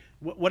say, hey,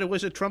 what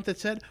was it Trump that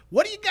said?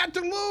 What do you got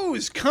to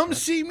lose? Come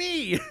see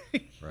me,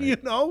 Right. You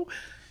know?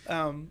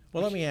 Well,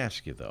 let me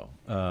ask you, though,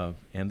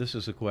 and this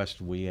is a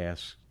question we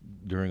asked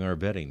during our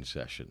vetting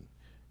session.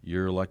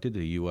 You're elected to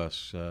the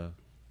U.S.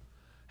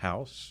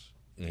 House,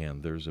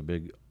 and there's a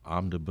big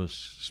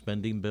omnibus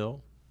spending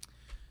bill.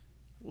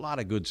 A lot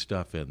of good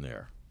stuff in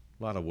there,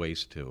 a lot of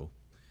waste, too.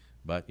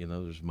 But, you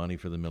know, there's money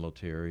for the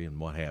military and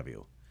what have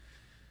you.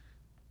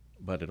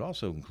 But it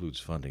also includes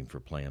funding for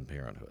Planned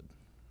Parenthood.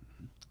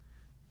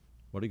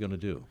 What are you going to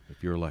do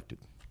if you're elected?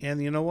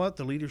 And you know what?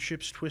 The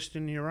leadership's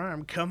twisting your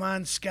arm. Come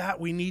on, Scott.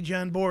 We need you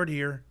on board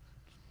here.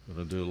 We're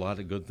going to do a lot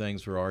of good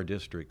things for our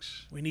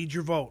districts. We need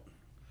your vote.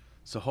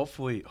 So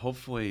hopefully,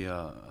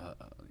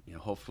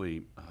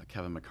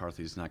 Kevin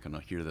McCarthy's not going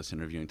to hear this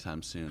interview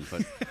anytime soon.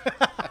 But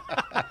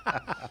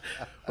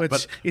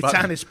It's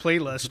on his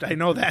playlist. I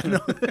know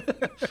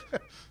that.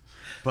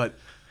 But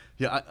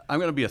yeah, I'm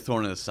going to be a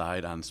thorn in the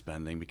side on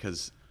spending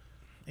because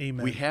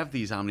Amen. we have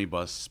these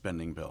omnibus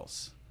spending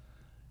bills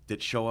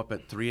that show up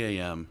at 3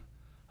 a.m.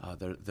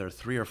 They're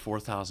 3,000 or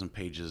 4,000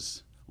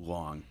 pages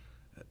long.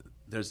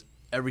 There's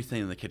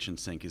everything in the kitchen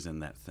sink is in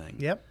that thing.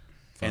 Yep.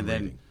 And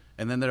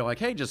then they're like,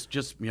 hey, just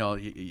you know,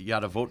 you got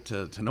to vote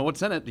to know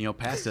what's in it, you know,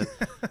 pass it.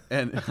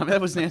 And I mean,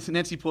 that was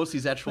Nancy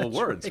Pelosi's actual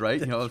words, right?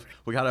 You know,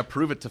 we got to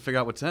approve it to figure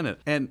out what's in it.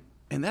 And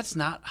that's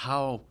not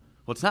how,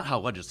 well, it's not how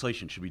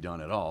legislation should be done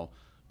at all,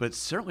 but it's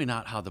certainly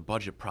not how the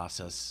budget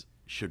process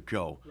should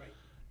go.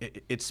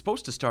 Right. It's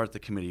supposed to start at the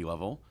committee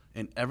level,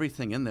 and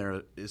everything in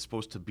there is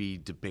supposed to be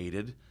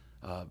debated,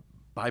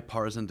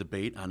 bipartisan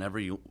debate on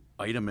every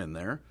item in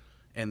there,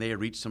 and they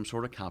reach some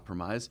sort of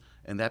compromise,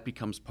 and that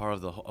becomes part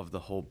of the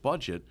whole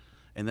budget.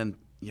 And then,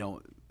 you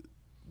know,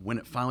 when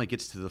it finally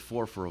gets to the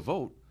floor for a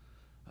vote,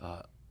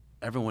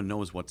 everyone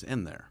knows what's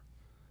in there.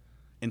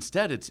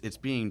 Instead, it's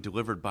being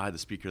delivered by the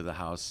Speaker of the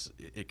House.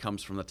 It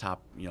comes from the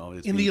top,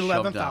 it's In the being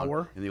shoved 11th down.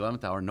 hour. In the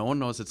 11th hour. No one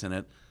knows it's in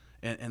it.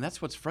 And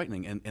that's what's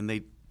frightening. And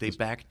they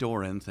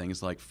backdoor in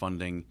things like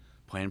funding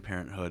Planned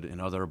Parenthood and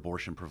other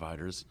abortion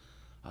providers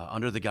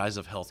under the guise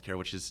of health care,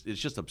 which is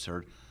just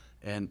absurd.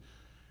 And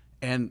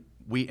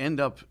we end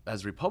up,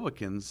 as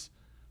Republicans,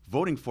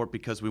 voting for it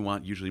because we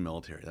want usually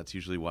military. That's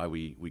usually why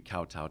we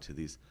kowtow to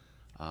these.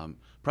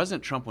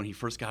 President Trump, when he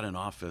first got in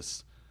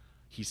office,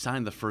 he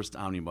signed the first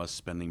omnibus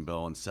spending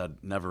bill and said,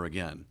 never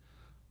again.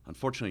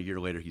 Unfortunately, a year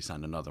later, he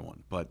signed another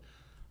one. But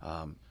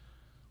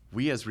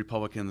we as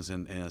Republicans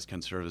and as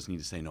conservatives need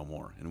to say no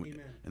more.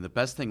 And the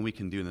best thing we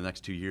can do in the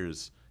next 2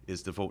 years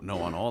is to vote no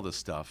on all this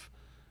stuff.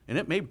 And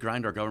it may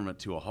grind our government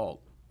to a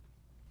halt.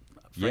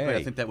 Frankly, Yay.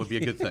 I think that would be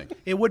a good thing.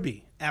 It would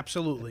be,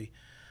 absolutely.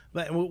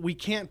 But we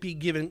can't be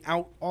giving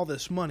out all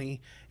this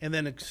money and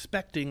then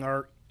expecting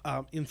our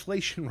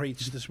inflation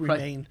rates to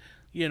remain,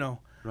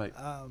 Right.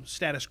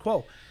 status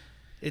quo.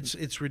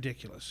 It's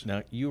ridiculous.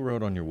 Now, you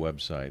wrote on your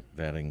website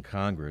that in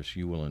Congress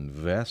you will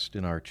invest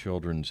in our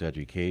children's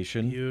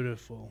education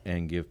Beautiful.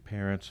 and give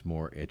parents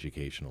more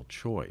educational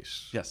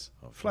choice. Yes.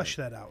 Flesh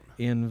that out.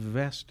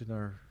 Invest in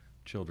our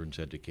children's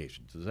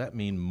education. Does that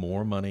mean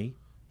more money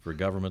for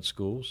government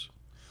schools?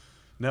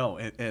 No,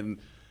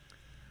 and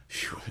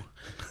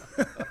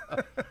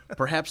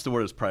perhaps the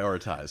word is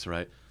prioritize,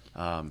 right?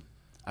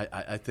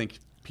 I think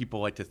people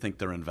like to think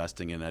they're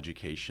investing in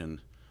education,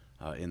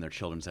 in their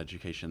children's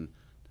education,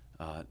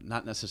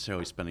 not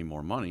necessarily spending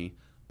more money,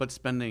 but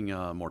spending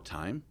more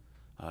time,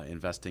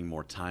 investing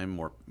more time.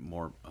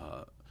 More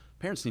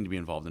parents need to be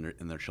involved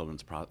in their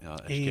children's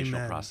educational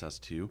Amen. process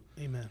too.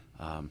 Amen.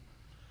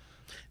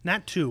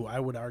 Not two, I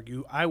would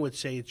argue. I would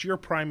say it's your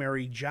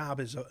primary job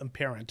as a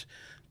parent.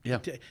 Yeah.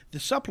 The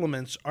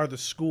supplements are the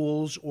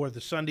schools or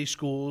the Sunday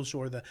schools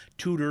or the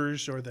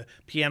tutors or the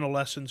piano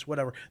lessons,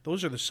 whatever.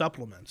 Those are the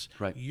supplements.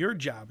 Right. Your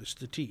job is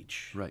to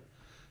teach. Right.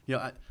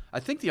 I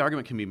think the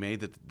argument can be made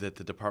that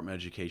the Department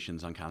of Education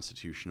is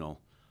unconstitutional.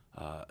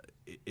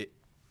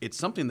 It's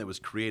something that was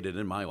created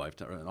in my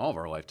lifetime, in all of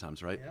our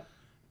lifetimes, right?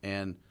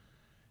 Yeah.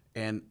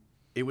 And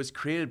it was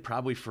created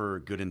probably for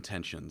good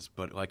intentions,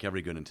 but like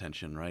every good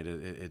intention, right?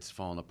 It's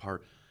fallen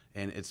apart,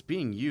 and it's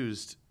being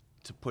used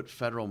to put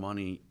federal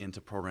money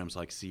into programs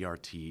like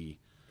CRT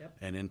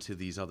and into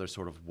these other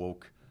sort of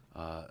woke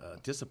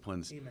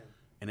disciplines. Amen.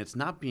 And it's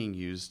not being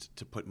used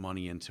to put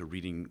money into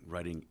reading,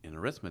 writing, and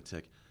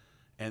arithmetic.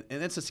 And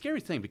it's a scary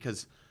thing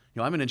because,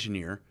 I'm an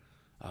engineer.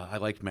 I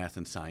like math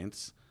and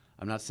science.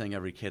 I'm not saying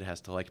every kid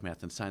has to like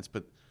math and science,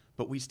 but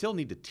we still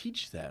need to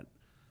teach that,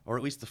 or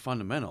at least the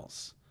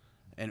fundamentals.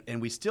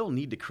 And we still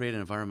need to create an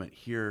environment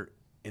here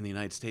in the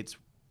United States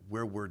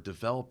where we're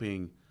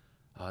developing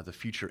the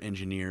future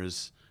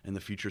engineers and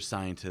the future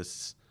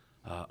scientists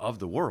of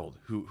the world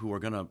who are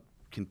going to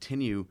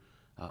continue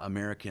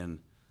American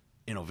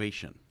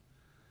innovation.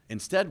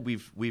 Instead,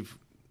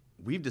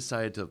 we've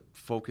decided to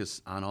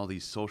focus on all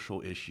these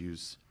social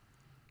issues,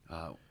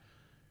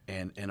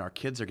 and our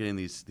kids are getting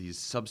these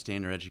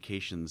substandard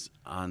educations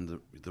on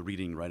the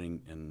reading,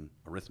 writing, and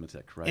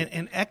arithmetic, right?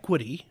 And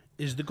equity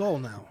is the goal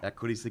now.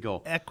 Equity's the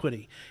goal.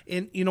 Equity.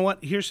 And you know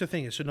what? Here's the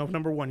thing. So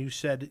number one, you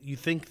said you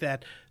think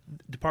that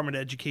Department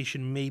of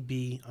Education may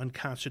be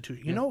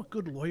unconstitutional. You know a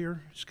good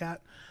lawyer,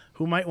 Scott,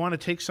 who might want to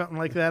take something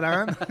like that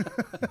on?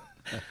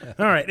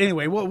 All right.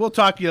 Anyway, we'll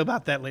talk to you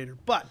about that later.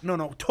 But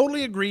no,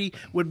 totally agree.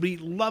 Would be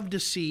love to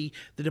see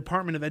the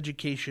Department of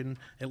Education,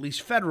 at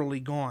least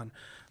federally, gone.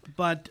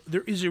 But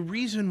there is a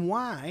reason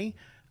why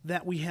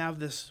that we have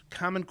this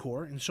Common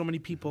Core, and so many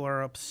people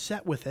are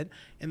upset with it,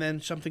 and then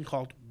something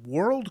called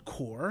World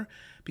Core,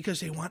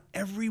 because they want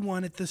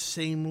everyone at the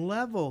same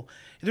level.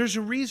 There's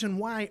a reason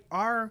why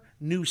our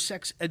new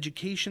sex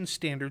education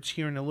standards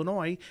here in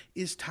Illinois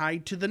is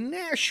tied to the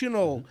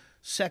national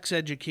sex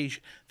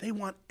education. They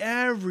want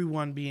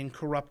everyone being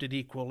corrupted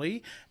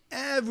equally,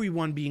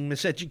 everyone being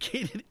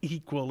miseducated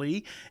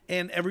equally,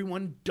 and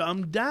everyone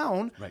dumbed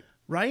down,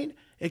 right?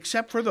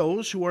 Except for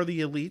those who are the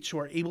elites who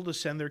are able to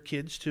send their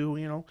kids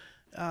to,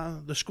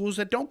 the schools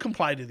that don't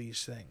comply to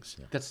these things.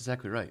 Yeah. That's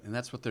exactly right, and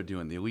that's what they're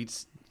doing. The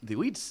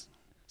elites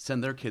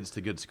send their kids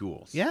to good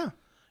schools. Yeah.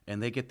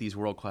 And they get these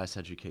world-class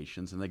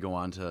educations, and they go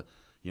on to,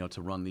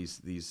 to run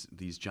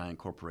these giant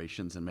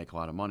corporations and make a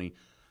lot of money.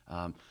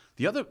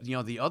 The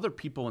other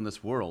people in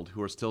this world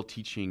who are still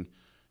teaching,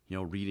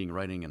 reading,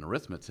 writing, and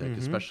arithmetic,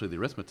 especially the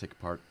arithmetic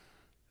part,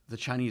 the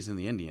Chinese and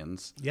the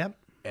Indians. Yep.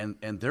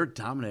 And they're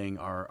dominating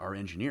our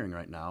engineering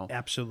right now.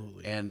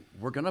 Absolutely. And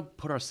we're going to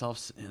put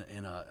ourselves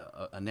in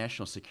a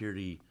national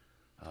security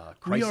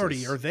crisis. We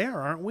already are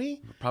there, aren't we?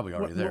 We're probably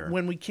already there.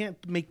 When we can't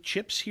make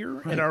chips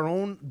here in our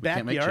own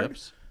backyard, can't make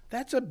chips.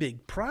 That's a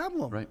big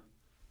problem. Right.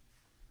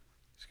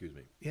 Excuse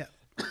me. Yeah.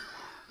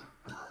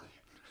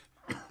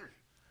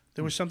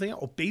 There was something else.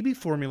 Oh, baby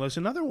formula is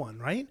another one,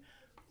 right?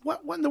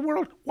 What in the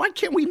world? Why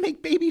can't we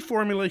make baby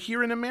formula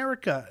here in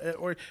America?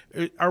 Or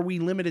are we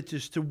limited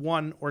just to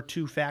one or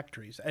two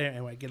factories?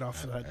 Anyway, get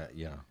off that.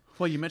 Yeah.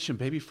 Well, you mentioned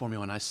baby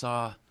formula, and I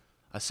saw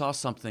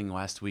something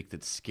last week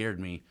that scared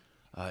me.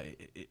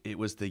 It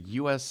was the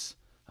U.S.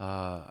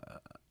 I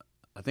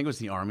think it was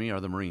the Army or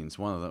the Marines,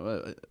 one of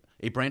them,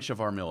 a branch of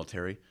our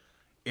military,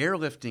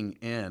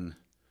 airlifting in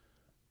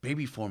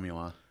baby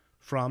formula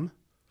From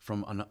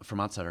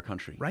outside our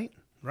country.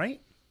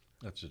 right.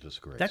 That's a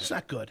disgrace. That's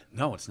not good.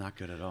 No, it's not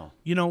good at all.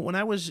 You know, when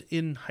I was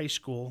in high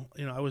school,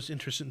 I was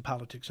interested in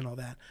politics and all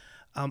that.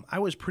 I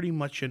was pretty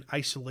much an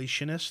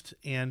isolationist,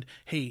 and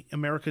hey,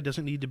 America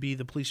doesn't need to be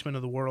the policeman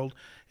of the world.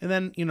 And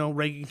then,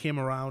 Reagan came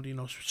around,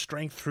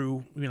 strength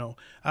through,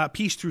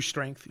 peace through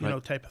strength,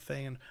 Right. type of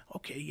thing. And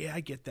okay, yeah, I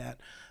get that.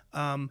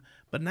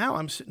 But now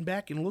I'm sitting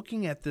back and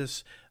looking at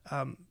this,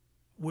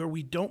 where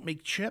we don't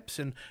make chips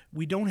and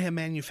we don't have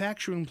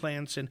manufacturing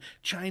plants, and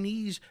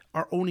Chinese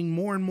are owning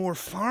more and more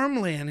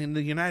farmland in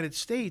the United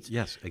States.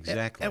 Yes,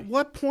 exactly. At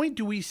what point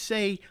do we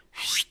say,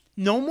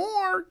 no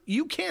more?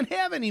 You can't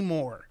have any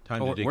more.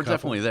 Time Oh, to we're decouple.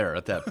 definitely there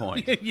at that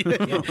point.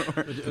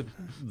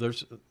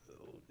 There's,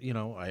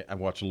 I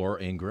watch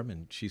Laura Ingraham,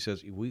 and she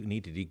says we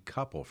need to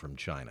decouple from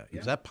China.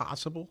 Is that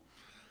possible?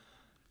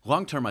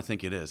 Long term, I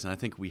think it is, and I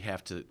think we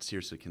have to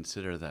seriously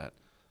consider that.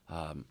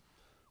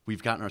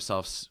 We've gotten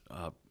ourselves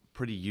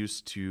pretty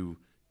used to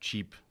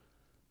cheap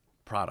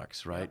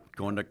products, right?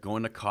 Going to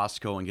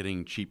Costco and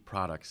getting cheap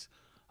products,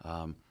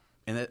 and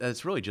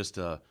it's really just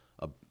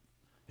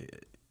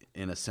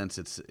in a sense,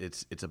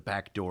 it's a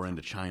backdoor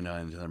into China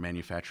and their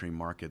manufacturing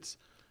markets,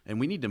 and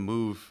we need to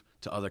move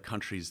to other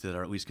countries that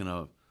are at least going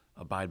to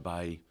abide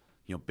by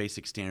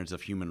basic standards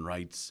of human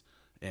rights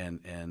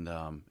and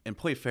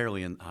play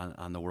fairly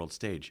on the world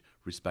stage,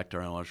 respect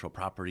our intellectual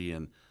property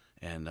and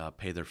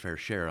pay their fair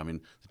share. I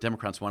mean, the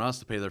Democrats want us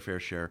to pay their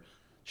fair share.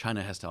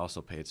 China has to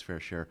also pay its fair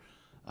share.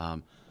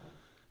 And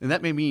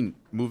that may mean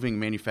moving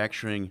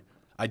manufacturing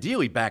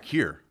ideally back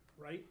here.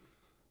 Right.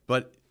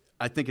 But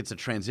I think it's a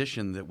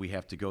transition that we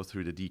have to go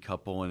through to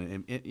decouple.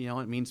 And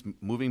it means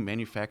moving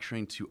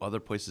manufacturing to other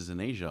places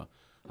in Asia.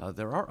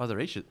 There are other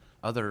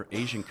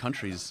Asian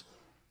countries.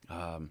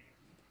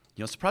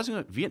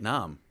 Surprisingly,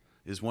 Vietnam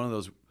is one of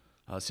those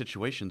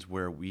situations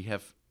where we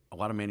have a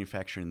lot of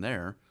manufacturing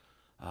there.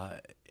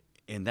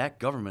 And that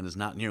government is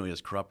not nearly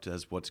as corrupt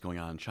as what's going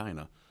on in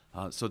China.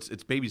 So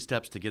it's baby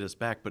steps to get us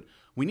back, but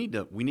we need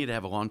to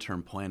have a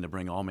long-term plan to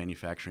bring all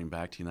manufacturing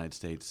back to the United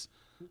States.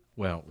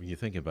 Well, when you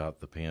think about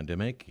the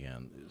pandemic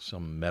and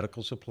some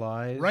medical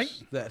supplies Right.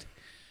 that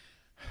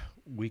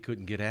we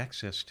couldn't get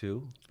access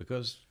to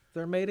because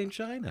they're made in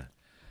China.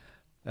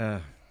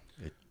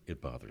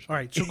 It bothers me. All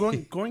right, so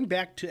going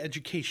back to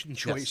education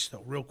choice,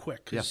 though, real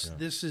quick, because Yes.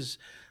 this is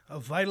a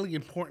vitally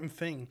important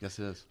thing. Yes,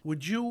 it is.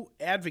 Would you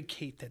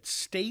advocate that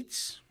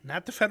states,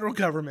 not the federal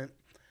government,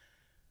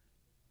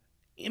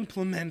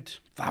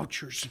 implement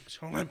vouchers?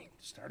 So let me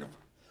start over.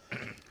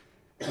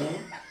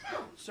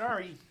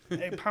 Sorry, I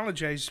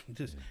apologize.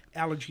 This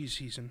allergy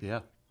season.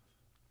 Yeah.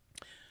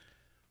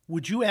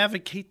 Would you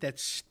advocate that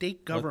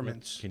state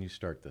governments? Can you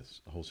start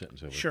this whole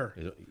sentence over? Sure.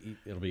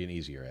 It'll be an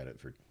easier edit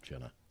for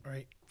Jenna. All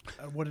right.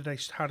 How did I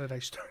start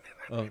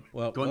it?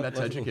 Well, Going back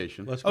to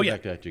education. Let's Oh, go yeah.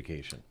 back to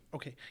education.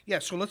 Okay. Yeah,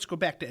 so let's go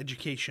back to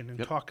education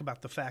and talk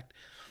about the fact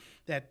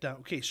that,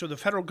 so the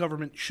federal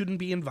government shouldn't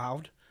be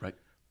involved, Right.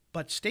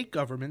 but state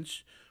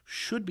governments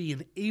should be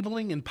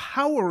enabling,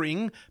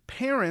 empowering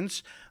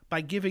parents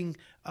by giving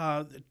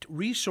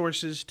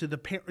resources to the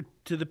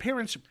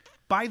parents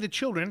by the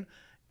children,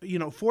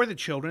 for the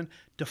children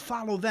to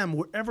follow them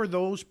wherever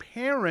those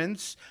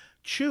parents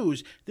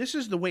choose. This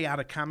is the way out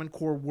of Common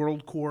Core,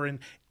 World Core, and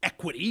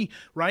equity,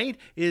 right?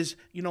 Is,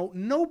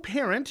 no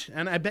parent,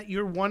 and I bet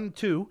you're one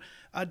too,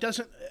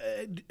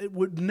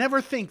 would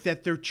never think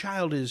that their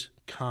child is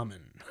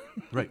common.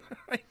 Right.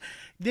 Right?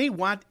 They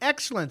want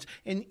excellence.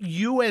 And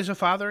you as a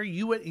father,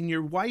 you and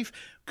your wife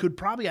could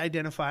probably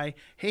identify,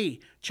 hey,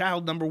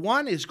 child number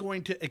 1 is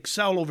going to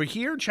excel over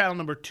here. Child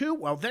number 2,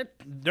 well, they're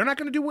not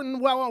going to do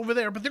well over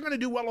there, but they're going to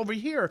do well over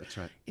here. That's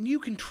right. And you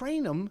can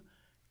train them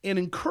and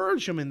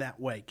encourage them in that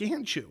way,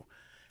 can't you?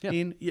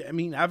 Yeah. I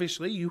mean,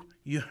 obviously, you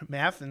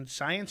math and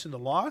science and the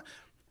law,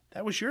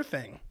 that was your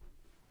thing.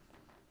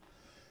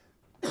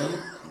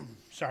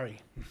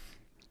 Sorry.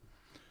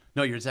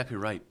 No, you're exactly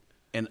right.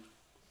 And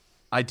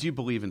I do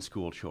believe in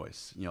school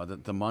choice.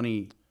 The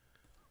money,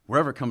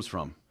 wherever it comes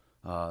from,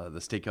 the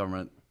state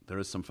government, there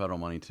is some federal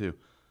money too,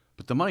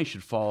 but the money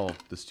should follow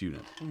the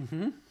student.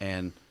 Mm-hmm.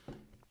 And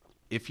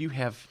if you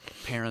have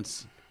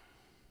parents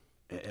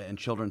and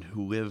children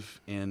who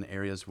live in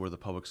areas where the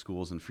public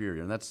school is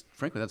inferior, and that's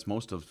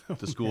most of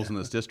the schools in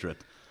this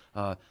district,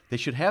 they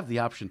should have the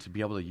option to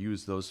be able to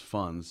use those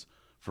funds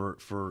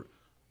for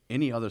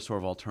any other sort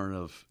of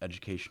alternative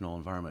educational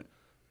environment,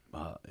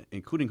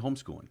 including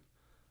homeschooling.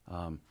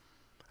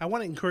 I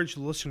want to encourage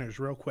the listeners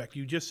real quick.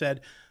 You just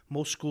said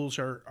most schools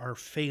are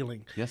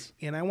failing. Yes.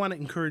 And I want to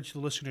encourage the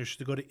listeners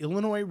to go to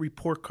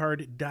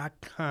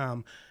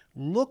IllinoisReportCard.com.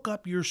 Look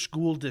up your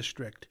school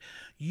district.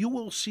 You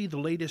will see the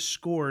latest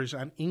scores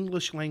on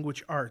English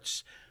language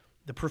arts,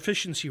 the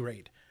proficiency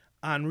rate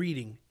on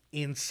reading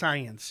and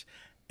science.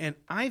 And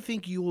I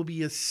think you will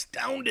be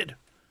astounded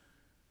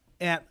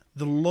at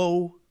the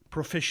low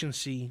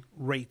proficiency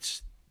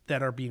rates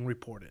that are being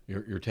reported.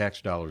 Your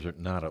tax dollars are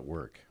not at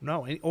work.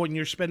 No, and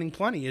you're spending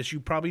plenty, as you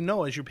probably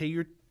know, as you pay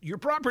your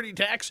property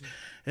tax.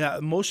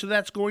 Most of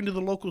that's going to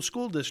the local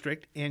school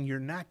district, and you're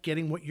not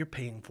getting what you're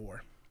paying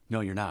for. No,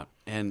 you're not.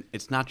 And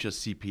it's not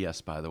just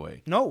CPS, by the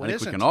way. No, I it think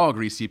isn't. we can all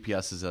agree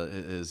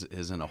CPS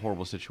is in a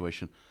horrible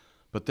situation.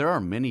 But there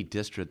are many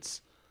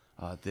districts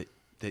that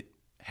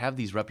have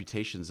these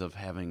reputations of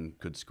having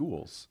good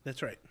schools.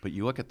 That's right. But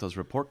you look at those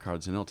report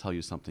cards, and it'll tell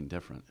you something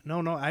different.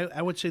 No,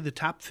 I would say the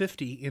top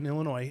 50 in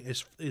Illinois,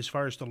 as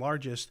far as the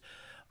largest,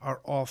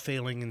 are all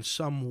failing in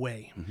some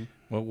way. Mm-hmm.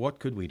 Well, what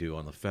could we do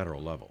on the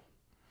federal level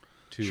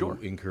to Sure.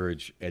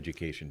 encourage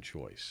education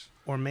choice?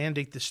 Or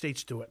mandate the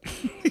states do it.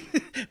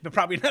 But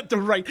probably not the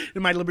right.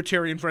 And my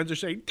libertarian friends are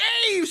saying,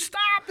 Dave,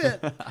 stop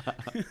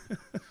it.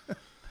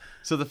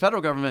 So the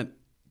federal government,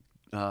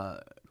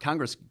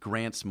 Congress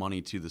grants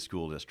money to the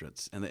school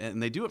districts, and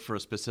they do it for a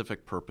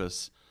specific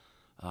purpose.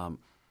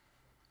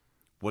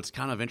 What's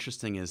kind of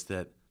interesting is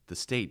that the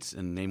states,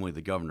 and namely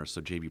the governor,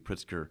 so J.B.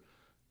 Pritzker,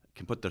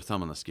 can put their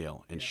thumb on the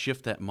scale and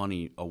shift that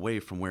money away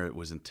from where it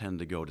was intended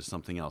to go to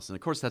something else. And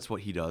of course, that's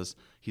what he does.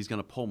 He's going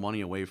to pull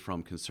money away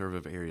from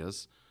conservative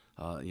areas.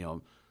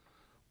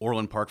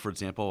 Orland Park, for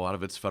example, a lot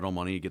of its federal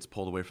money gets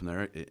pulled away from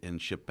there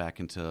and shipped back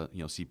into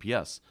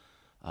CPS.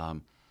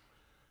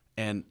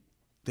 And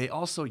they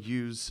also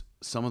use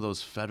some of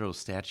those federal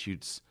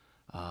statutes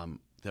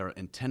that are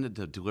intended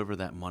to deliver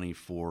that money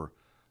for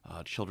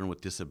children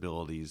with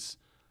disabilities.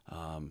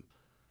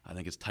 I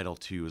think it's Title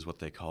II is what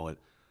they call it,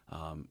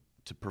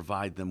 to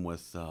provide them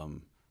with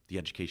the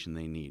education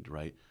they need,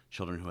 right?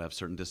 Children who have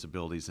certain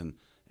disabilities and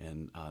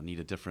need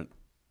a different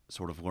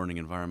sort of learning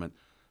environment.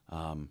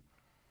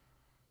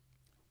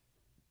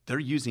 They're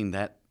using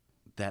that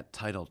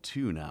Title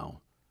II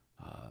now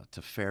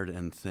to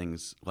ferret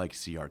things like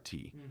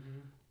CRT,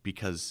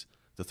 because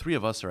the three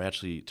of us are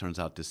actually, turns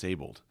out,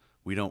 disabled.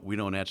 We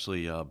don't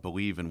actually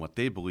believe in what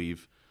they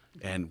believe,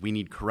 and we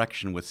need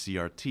correction with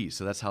CRT.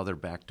 So that's how they're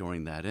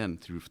backdooring that in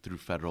through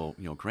federal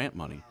grant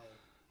money.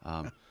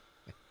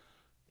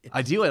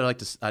 Ideally,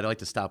 I'd like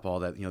to stop all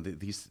that.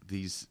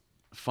 These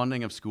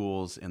funding of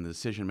schools and the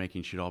decision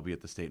making should all be at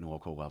the state and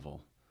local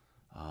level.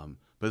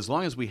 But as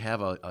long as we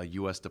have a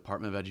U.S.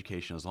 Department of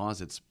Education, as long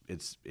as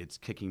it's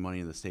kicking money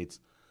in the states,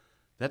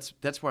 that's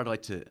where I'd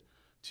like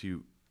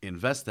to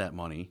invest that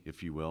money,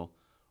 if you will,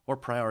 or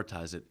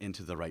prioritize it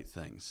into the right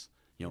things.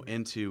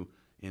 Into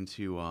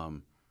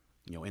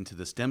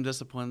the STEM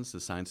disciplines, the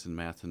science and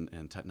math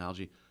and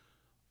technology,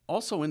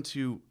 also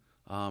into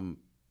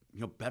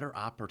better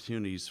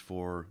opportunities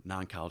for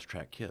non-college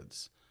track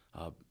kids.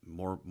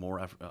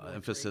 More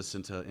emphasis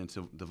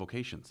into the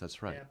vocations.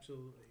 That's right.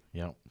 Absolutely.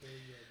 Yeah.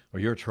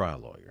 Well, you're a trial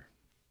lawyer,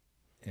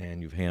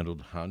 and you've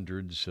handled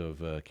hundreds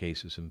of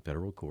cases in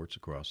federal courts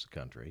across the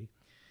country.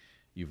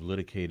 You've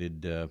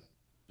litigated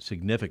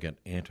significant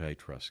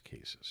antitrust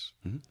cases.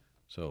 Mm-hmm.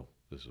 So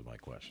this is my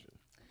question.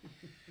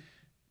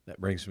 That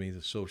brings me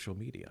to social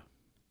media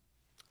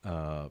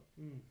and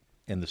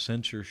the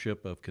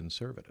censorship of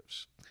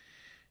conservatives.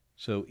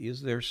 So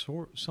is there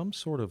some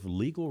sort of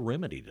legal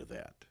remedy to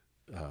that?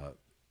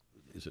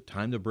 Is it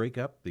time to break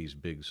up these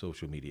big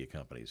social media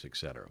companies, et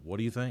cetera? What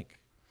do you think?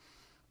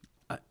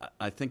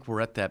 I think we're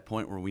at that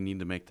point where we need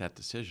to make that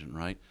decision,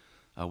 right?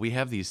 We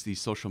have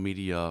these social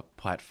media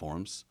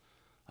platforms.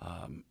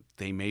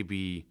 They may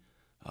be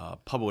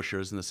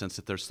publishers in the sense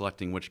that they're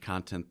selecting which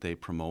content they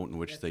promote and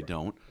which they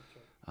don't.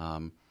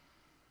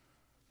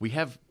 We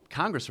have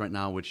Congress right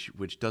now,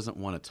 which doesn't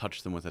want to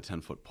touch them with a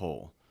 10-foot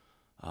pole.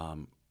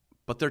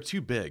 But they're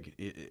too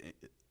big.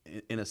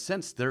 In a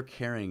sense, they're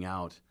carrying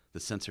out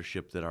the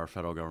censorship that our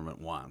federal government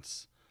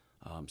wants.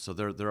 So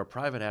they're a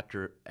private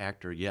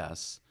actor,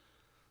 yes,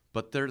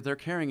 but they're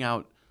carrying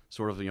out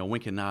sort of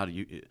wink and nod.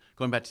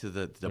 Going back to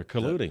They're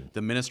colluding.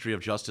 the Ministry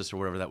of Justice or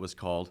whatever that was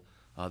called,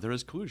 there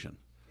is collusion.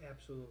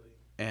 Absolutely.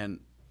 And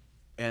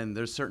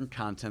there's certain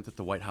content that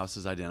the White House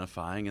is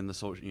identifying, and the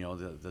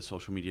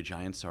social media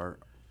giants are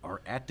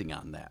acting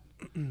on that.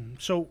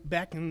 So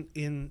back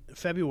in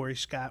February,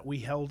 Scott, we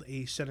held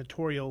a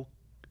senatorial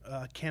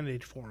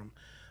candidate forum.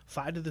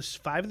 Five of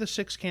the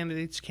six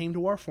candidates came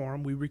to our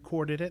forum. We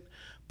recorded it,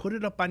 put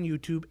it up on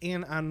YouTube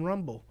and on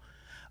Rumble.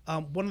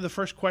 One of the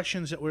first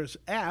questions that was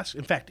asked,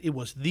 in fact, it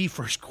was the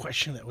first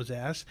question that was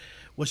asked,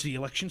 was the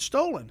election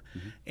stolen?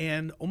 Mm-hmm.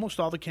 And almost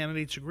all the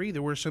candidates agree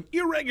there were some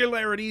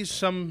irregularities.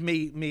 Some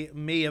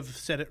may have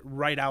said it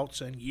right out,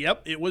 saying,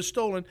 yep, it was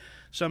stolen.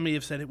 Some may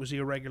have said it was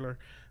irregular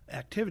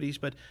activities.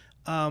 But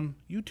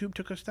YouTube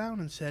took us down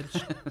and said,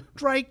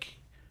 strike,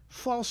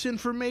 false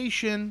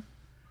information.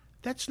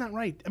 That's not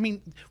right. I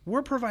mean,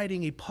 we're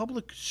providing a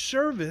public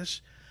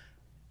service.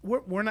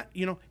 We're not,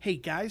 hey,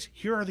 guys,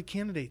 here are the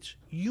candidates.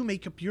 You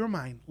make up your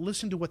mind.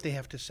 Listen to what they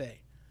have to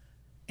say.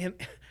 And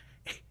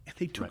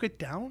they took it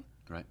down?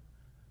 Right.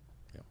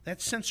 Yeah.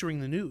 That's censoring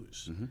the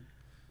news. Mm-hmm.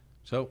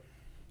 So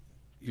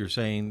you're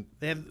saying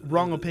They have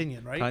wrong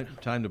opinion, right?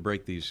 time to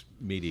break these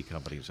media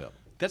companies up.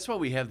 That's why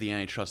we have the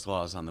antitrust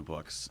laws on the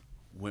books.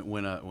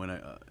 When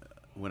a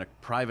when a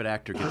private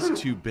actor gets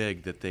too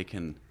big that they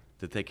can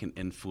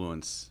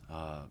influence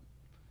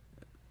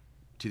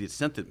to the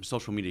extent that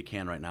social media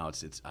can right now,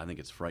 I think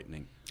it's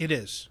frightening. It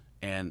is.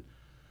 And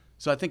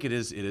so I think it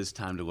is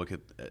time to look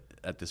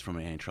at this from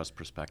an antitrust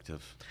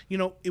perspective. You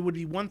know, it would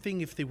be one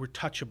thing if they were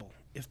touchable.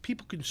 If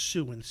people can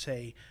sue and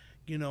say,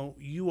 you know,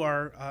 you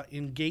are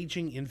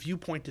engaging in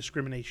viewpoint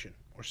discrimination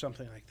or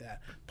something like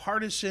that,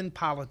 partisan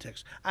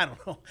politics. I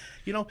don't know.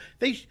 You know,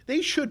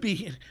 they should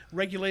be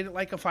regulated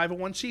like a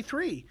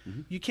 501c3.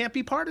 You can't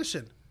be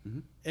partisan.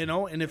 You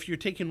know, and if you're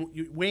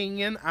weighing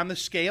in on the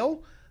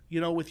scale,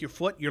 you know, with your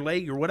foot, your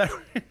leg, or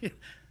whatever,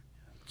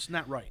 it's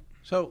not right.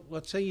 So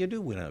let's say you do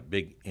win a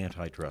big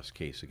antitrust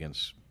case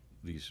against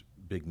these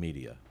big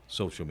media,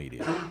 social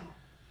media.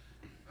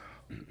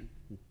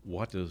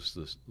 What does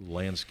the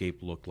landscape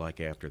look like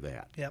after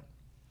that? Yep.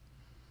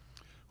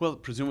 Well,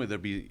 presumably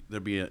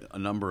there'd be a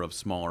number of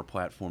smaller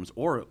platforms,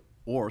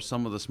 or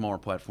some of the smaller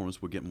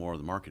platforms would get more of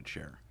the market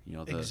share. You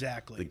know,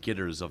 Exactly. The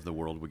Gitters of the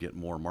world would get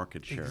more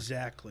market share.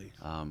 Exactly.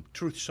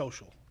 Truth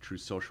Social.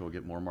 Truth Social would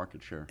get more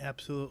market share.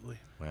 Absolutely.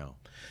 Wow.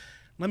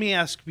 Let me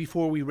ask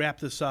before we wrap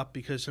this up,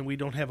 because we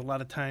don't have a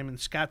lot of time, and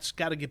Scott's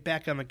got to get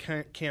back on the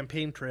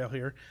campaign trail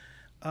here.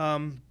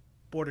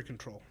 Border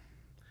control,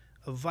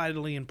 a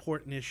vitally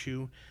important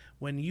issue.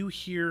 When you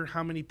hear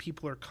how many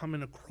people are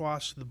coming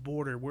across the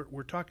border,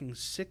 we're talking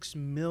 6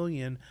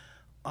 million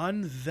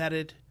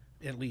unvetted,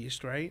 at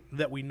least, right,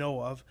 that we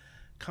know of,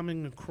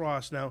 coming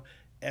across. Now,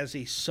 as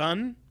a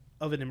son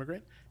of an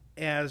immigrant,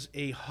 as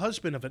a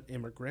husband of an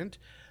immigrant,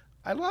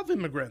 I love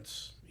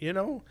immigrants, you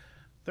know.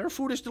 Their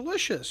food is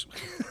delicious,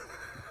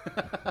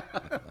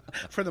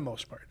 for the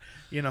most part.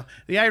 You know,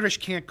 the Irish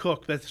can't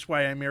cook. That's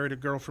why I married a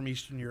girl from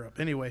Eastern Europe.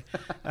 Anyway,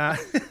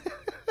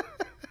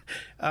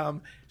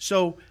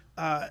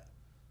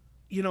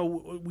 you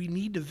know, we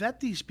need to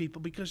vet these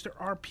people, because there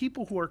are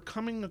people who are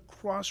coming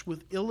across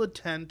with ill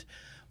intent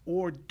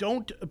or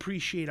don't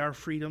appreciate our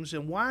freedoms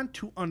and want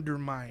to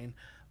undermine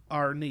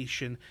our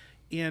nation.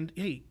 And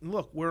hey,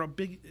 look, we're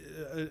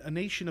a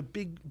nation of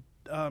big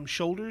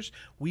shoulders.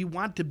 We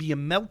want to be a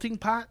melting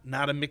pot,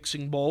 not a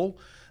mixing bowl,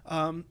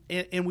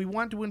 and we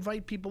want to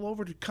invite people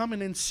over to come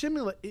in and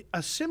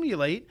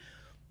assimilate.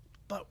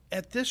 But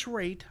at this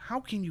rate, how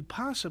can you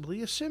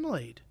possibly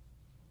assimilate?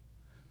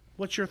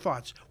 What's your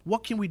thoughts?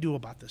 What can we do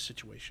about this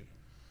situation?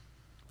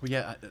 Well,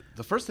 yeah,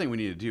 the first thing we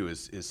need to do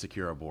is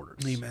secure our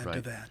borders. Amen right?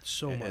 to that.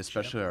 So much,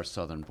 especially our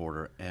southern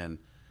border. And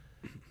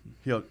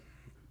you know,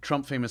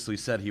 Trump famously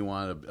said he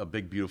wanted a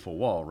big, beautiful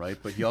wall, right?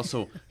 But he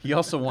also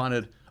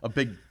wanted a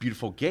big,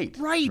 beautiful gate,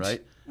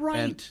 right?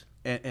 Right.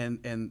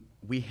 And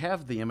we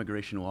have the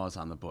immigration laws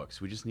on the books.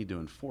 We just need to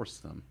enforce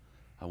them.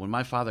 When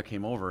my father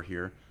came over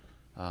here,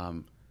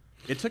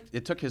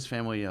 it took his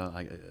family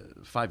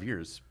 5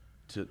 years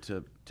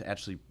to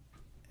actually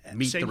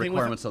meet the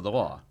requirements of the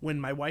law. When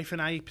my wife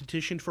and I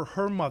petitioned for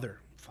her mother,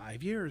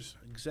 5 years,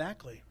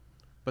 exactly.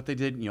 But they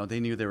did, you know, they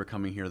knew they were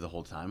coming here the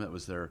whole time. That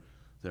was they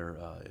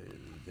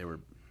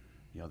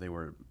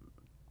were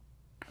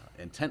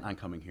intent on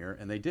coming here,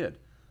 and they did.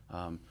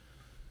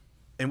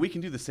 And we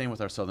can do the same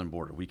with our southern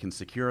border. We can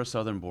secure our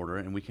southern border,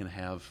 and we can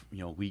have, you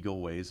know,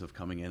 legal ways of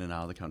coming in and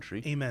out of the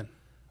country. Amen.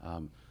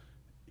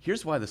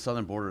 Here's why the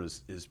southern border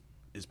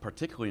is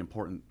particularly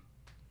important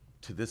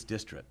to this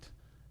district.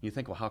 You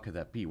think, well, how could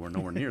that be? We're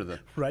nowhere near the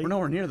right. We're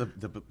nowhere near the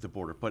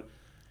border. But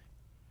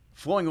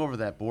flowing over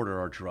that border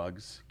are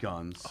drugs,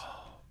 guns,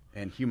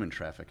 and human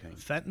trafficking.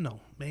 Fentanyl,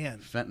 man.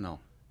 Fentanyl,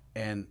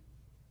 and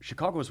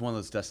Chicago is one of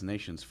those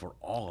destinations for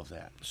all of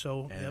that.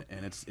 So,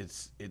 and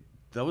it's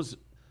those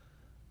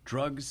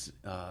drugs,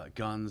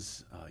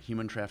 guns,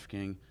 human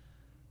trafficking.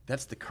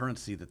 That's the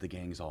currency that the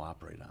gangs all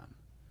operate on.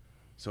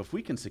 So if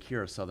we can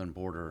secure a southern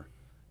border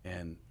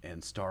and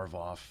starve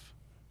off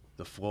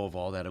the flow of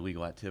all that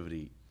illegal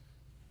activity,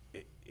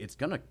 it's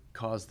going to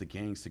cause the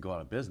gangs to go out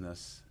of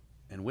business,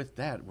 and with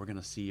that, we're going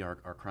to see our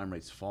crime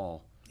rates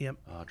fall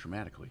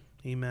dramatically.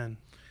 Amen.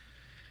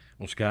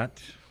 Well,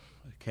 Scott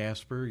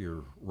Casper,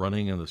 you're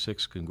running in the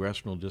 6th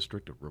Congressional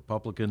District, a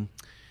Republican.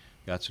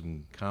 Got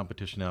some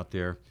competition out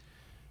there.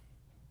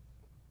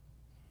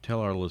 Tell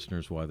our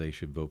listeners why they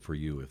should vote for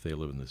you if they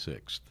live in the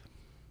 6th.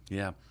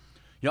 Yeah.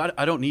 You know,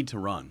 I don't need to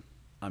run.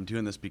 I'm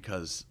doing this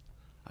because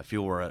I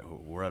feel we're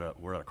at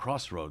a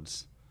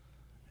crossroads,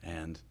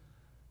 and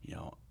you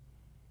know,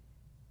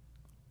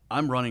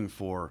 I'm running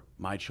for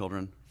my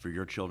children, for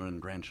your children,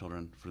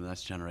 grandchildren, for the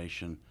next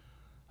generation,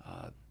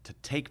 to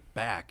take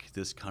back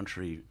this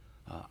country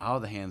out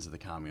of the hands of the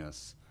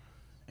communists,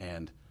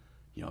 and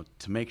you know,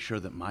 to make sure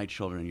that my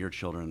children and your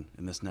children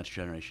and this next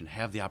generation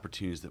have the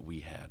opportunities that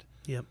we had.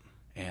 Yep.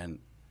 And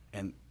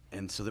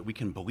so that we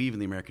can believe in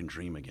the American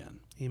dream again.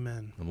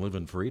 Amen. And live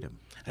in freedom.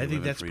 I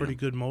think that's pretty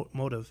good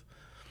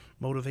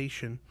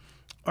motivation.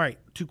 All right,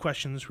 2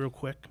 questions real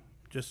quick,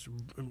 just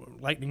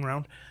lightning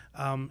round.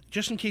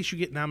 Just in case you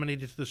get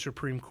nominated to the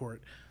Supreme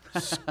Court,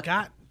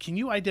 Scott, can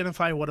you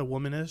identify what a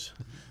woman is?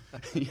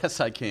 Yes,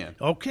 I can.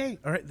 Okay,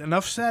 all right,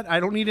 enough said. I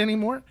don't need any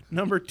more.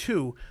 Number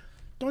 2,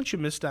 don't you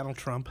miss Donald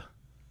Trump?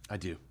 I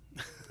do,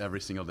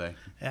 every single day.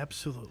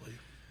 Absolutely.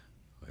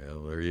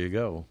 Well, there you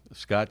go.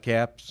 Scott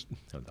Caps.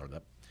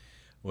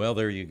 Well,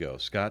 there you go.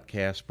 Scott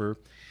Casper,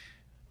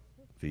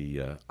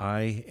 the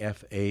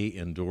IFA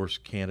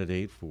endorsed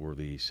candidate for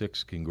the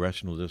 6th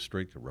Congressional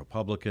District, a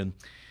Republican.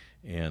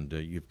 And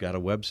you've got a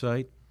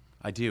website?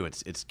 I do.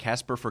 It's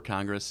Casper for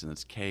Congress, and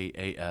it's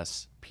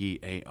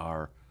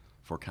KASPAR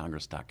for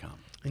Congress.com.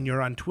 And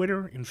you're on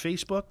Twitter and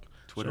Facebook.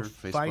 Twitter,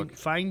 So Facebook.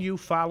 Find you,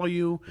 follow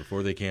you.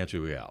 Before they can't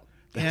you out.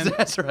 And,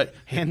 That's right.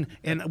 And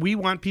we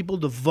want people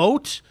to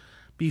vote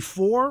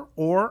before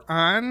or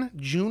on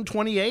June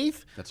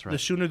 28th. That's right. The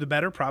sooner the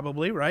better,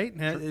 probably, right?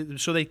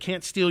 So they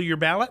can't steal your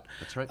ballot.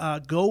 That's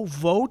right. Go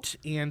vote.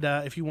 And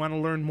if you want to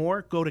learn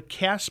more, go to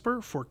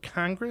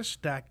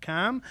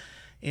CasperForCongress.com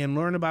and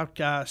learn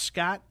about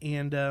Scott.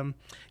 And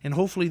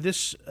hopefully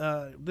this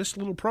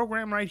little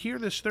program right here,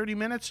 this 30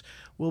 minutes,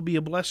 will be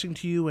a blessing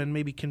to you and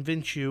maybe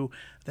convince you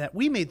that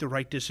we made the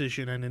right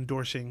decision in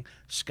endorsing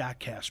Scott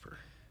Casper.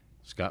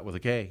 Scott with a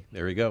K.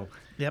 There you go.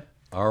 Yep.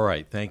 All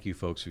right. Thank you,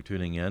 folks, for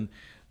tuning in.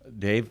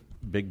 Dave,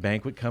 big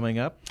banquet coming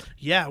up.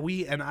 Yeah,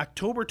 on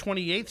October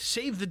 28th,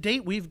 save the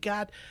date, we've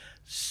got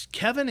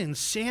Kevin and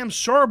Sam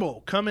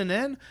Sorbo coming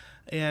in.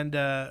 And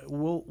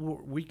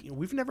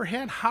we've never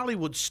had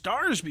Hollywood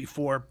stars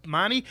before,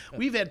 Monty.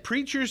 We've had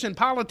preachers and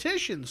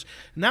politicians.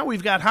 Now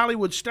we've got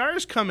Hollywood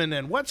stars coming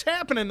in. What's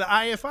happening to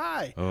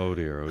IFI? Oh,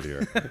 dear. Oh,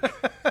 dear.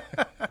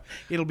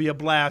 It'll be a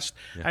blast,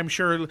 yeah. I'm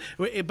sure.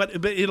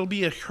 But it'll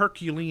be a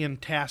Herculean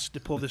task to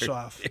pull this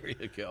off. There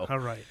you go. All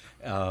right.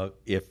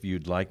 If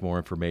you'd like more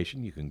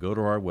information, you can go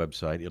to our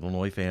website,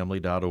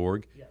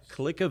 IllinoisFamily.org. Yes.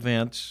 Click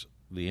events.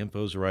 The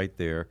info's right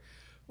there.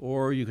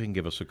 Or you can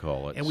give us a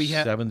call at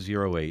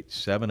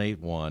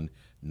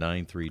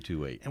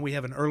 708-781-9328. And we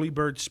have an early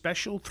bird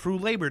special through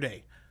Labor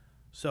Day.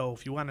 So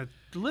if you want a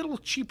little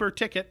cheaper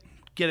ticket,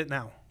 get it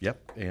now.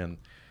 Yep. And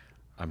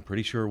I'm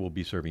pretty sure we'll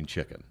be serving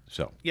chicken.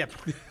 So. Yep.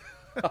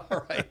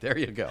 All right. There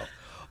you go.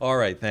 All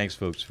right. Thanks,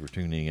 folks, for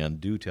tuning in.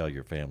 Do tell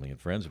your family and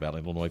friends about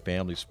Illinois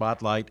Family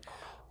Spotlight.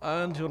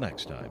 Until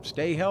next time,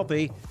 stay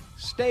healthy,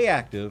 stay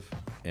active,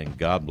 and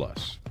God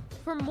bless.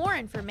 For more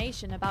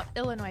information about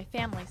Illinois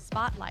Family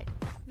Spotlight,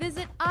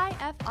 visit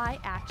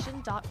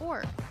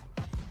ifiaction.org.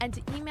 And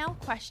to email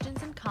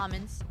questions and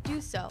comments,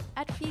 do so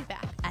at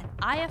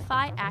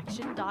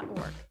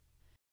feedback@ifiaction.org.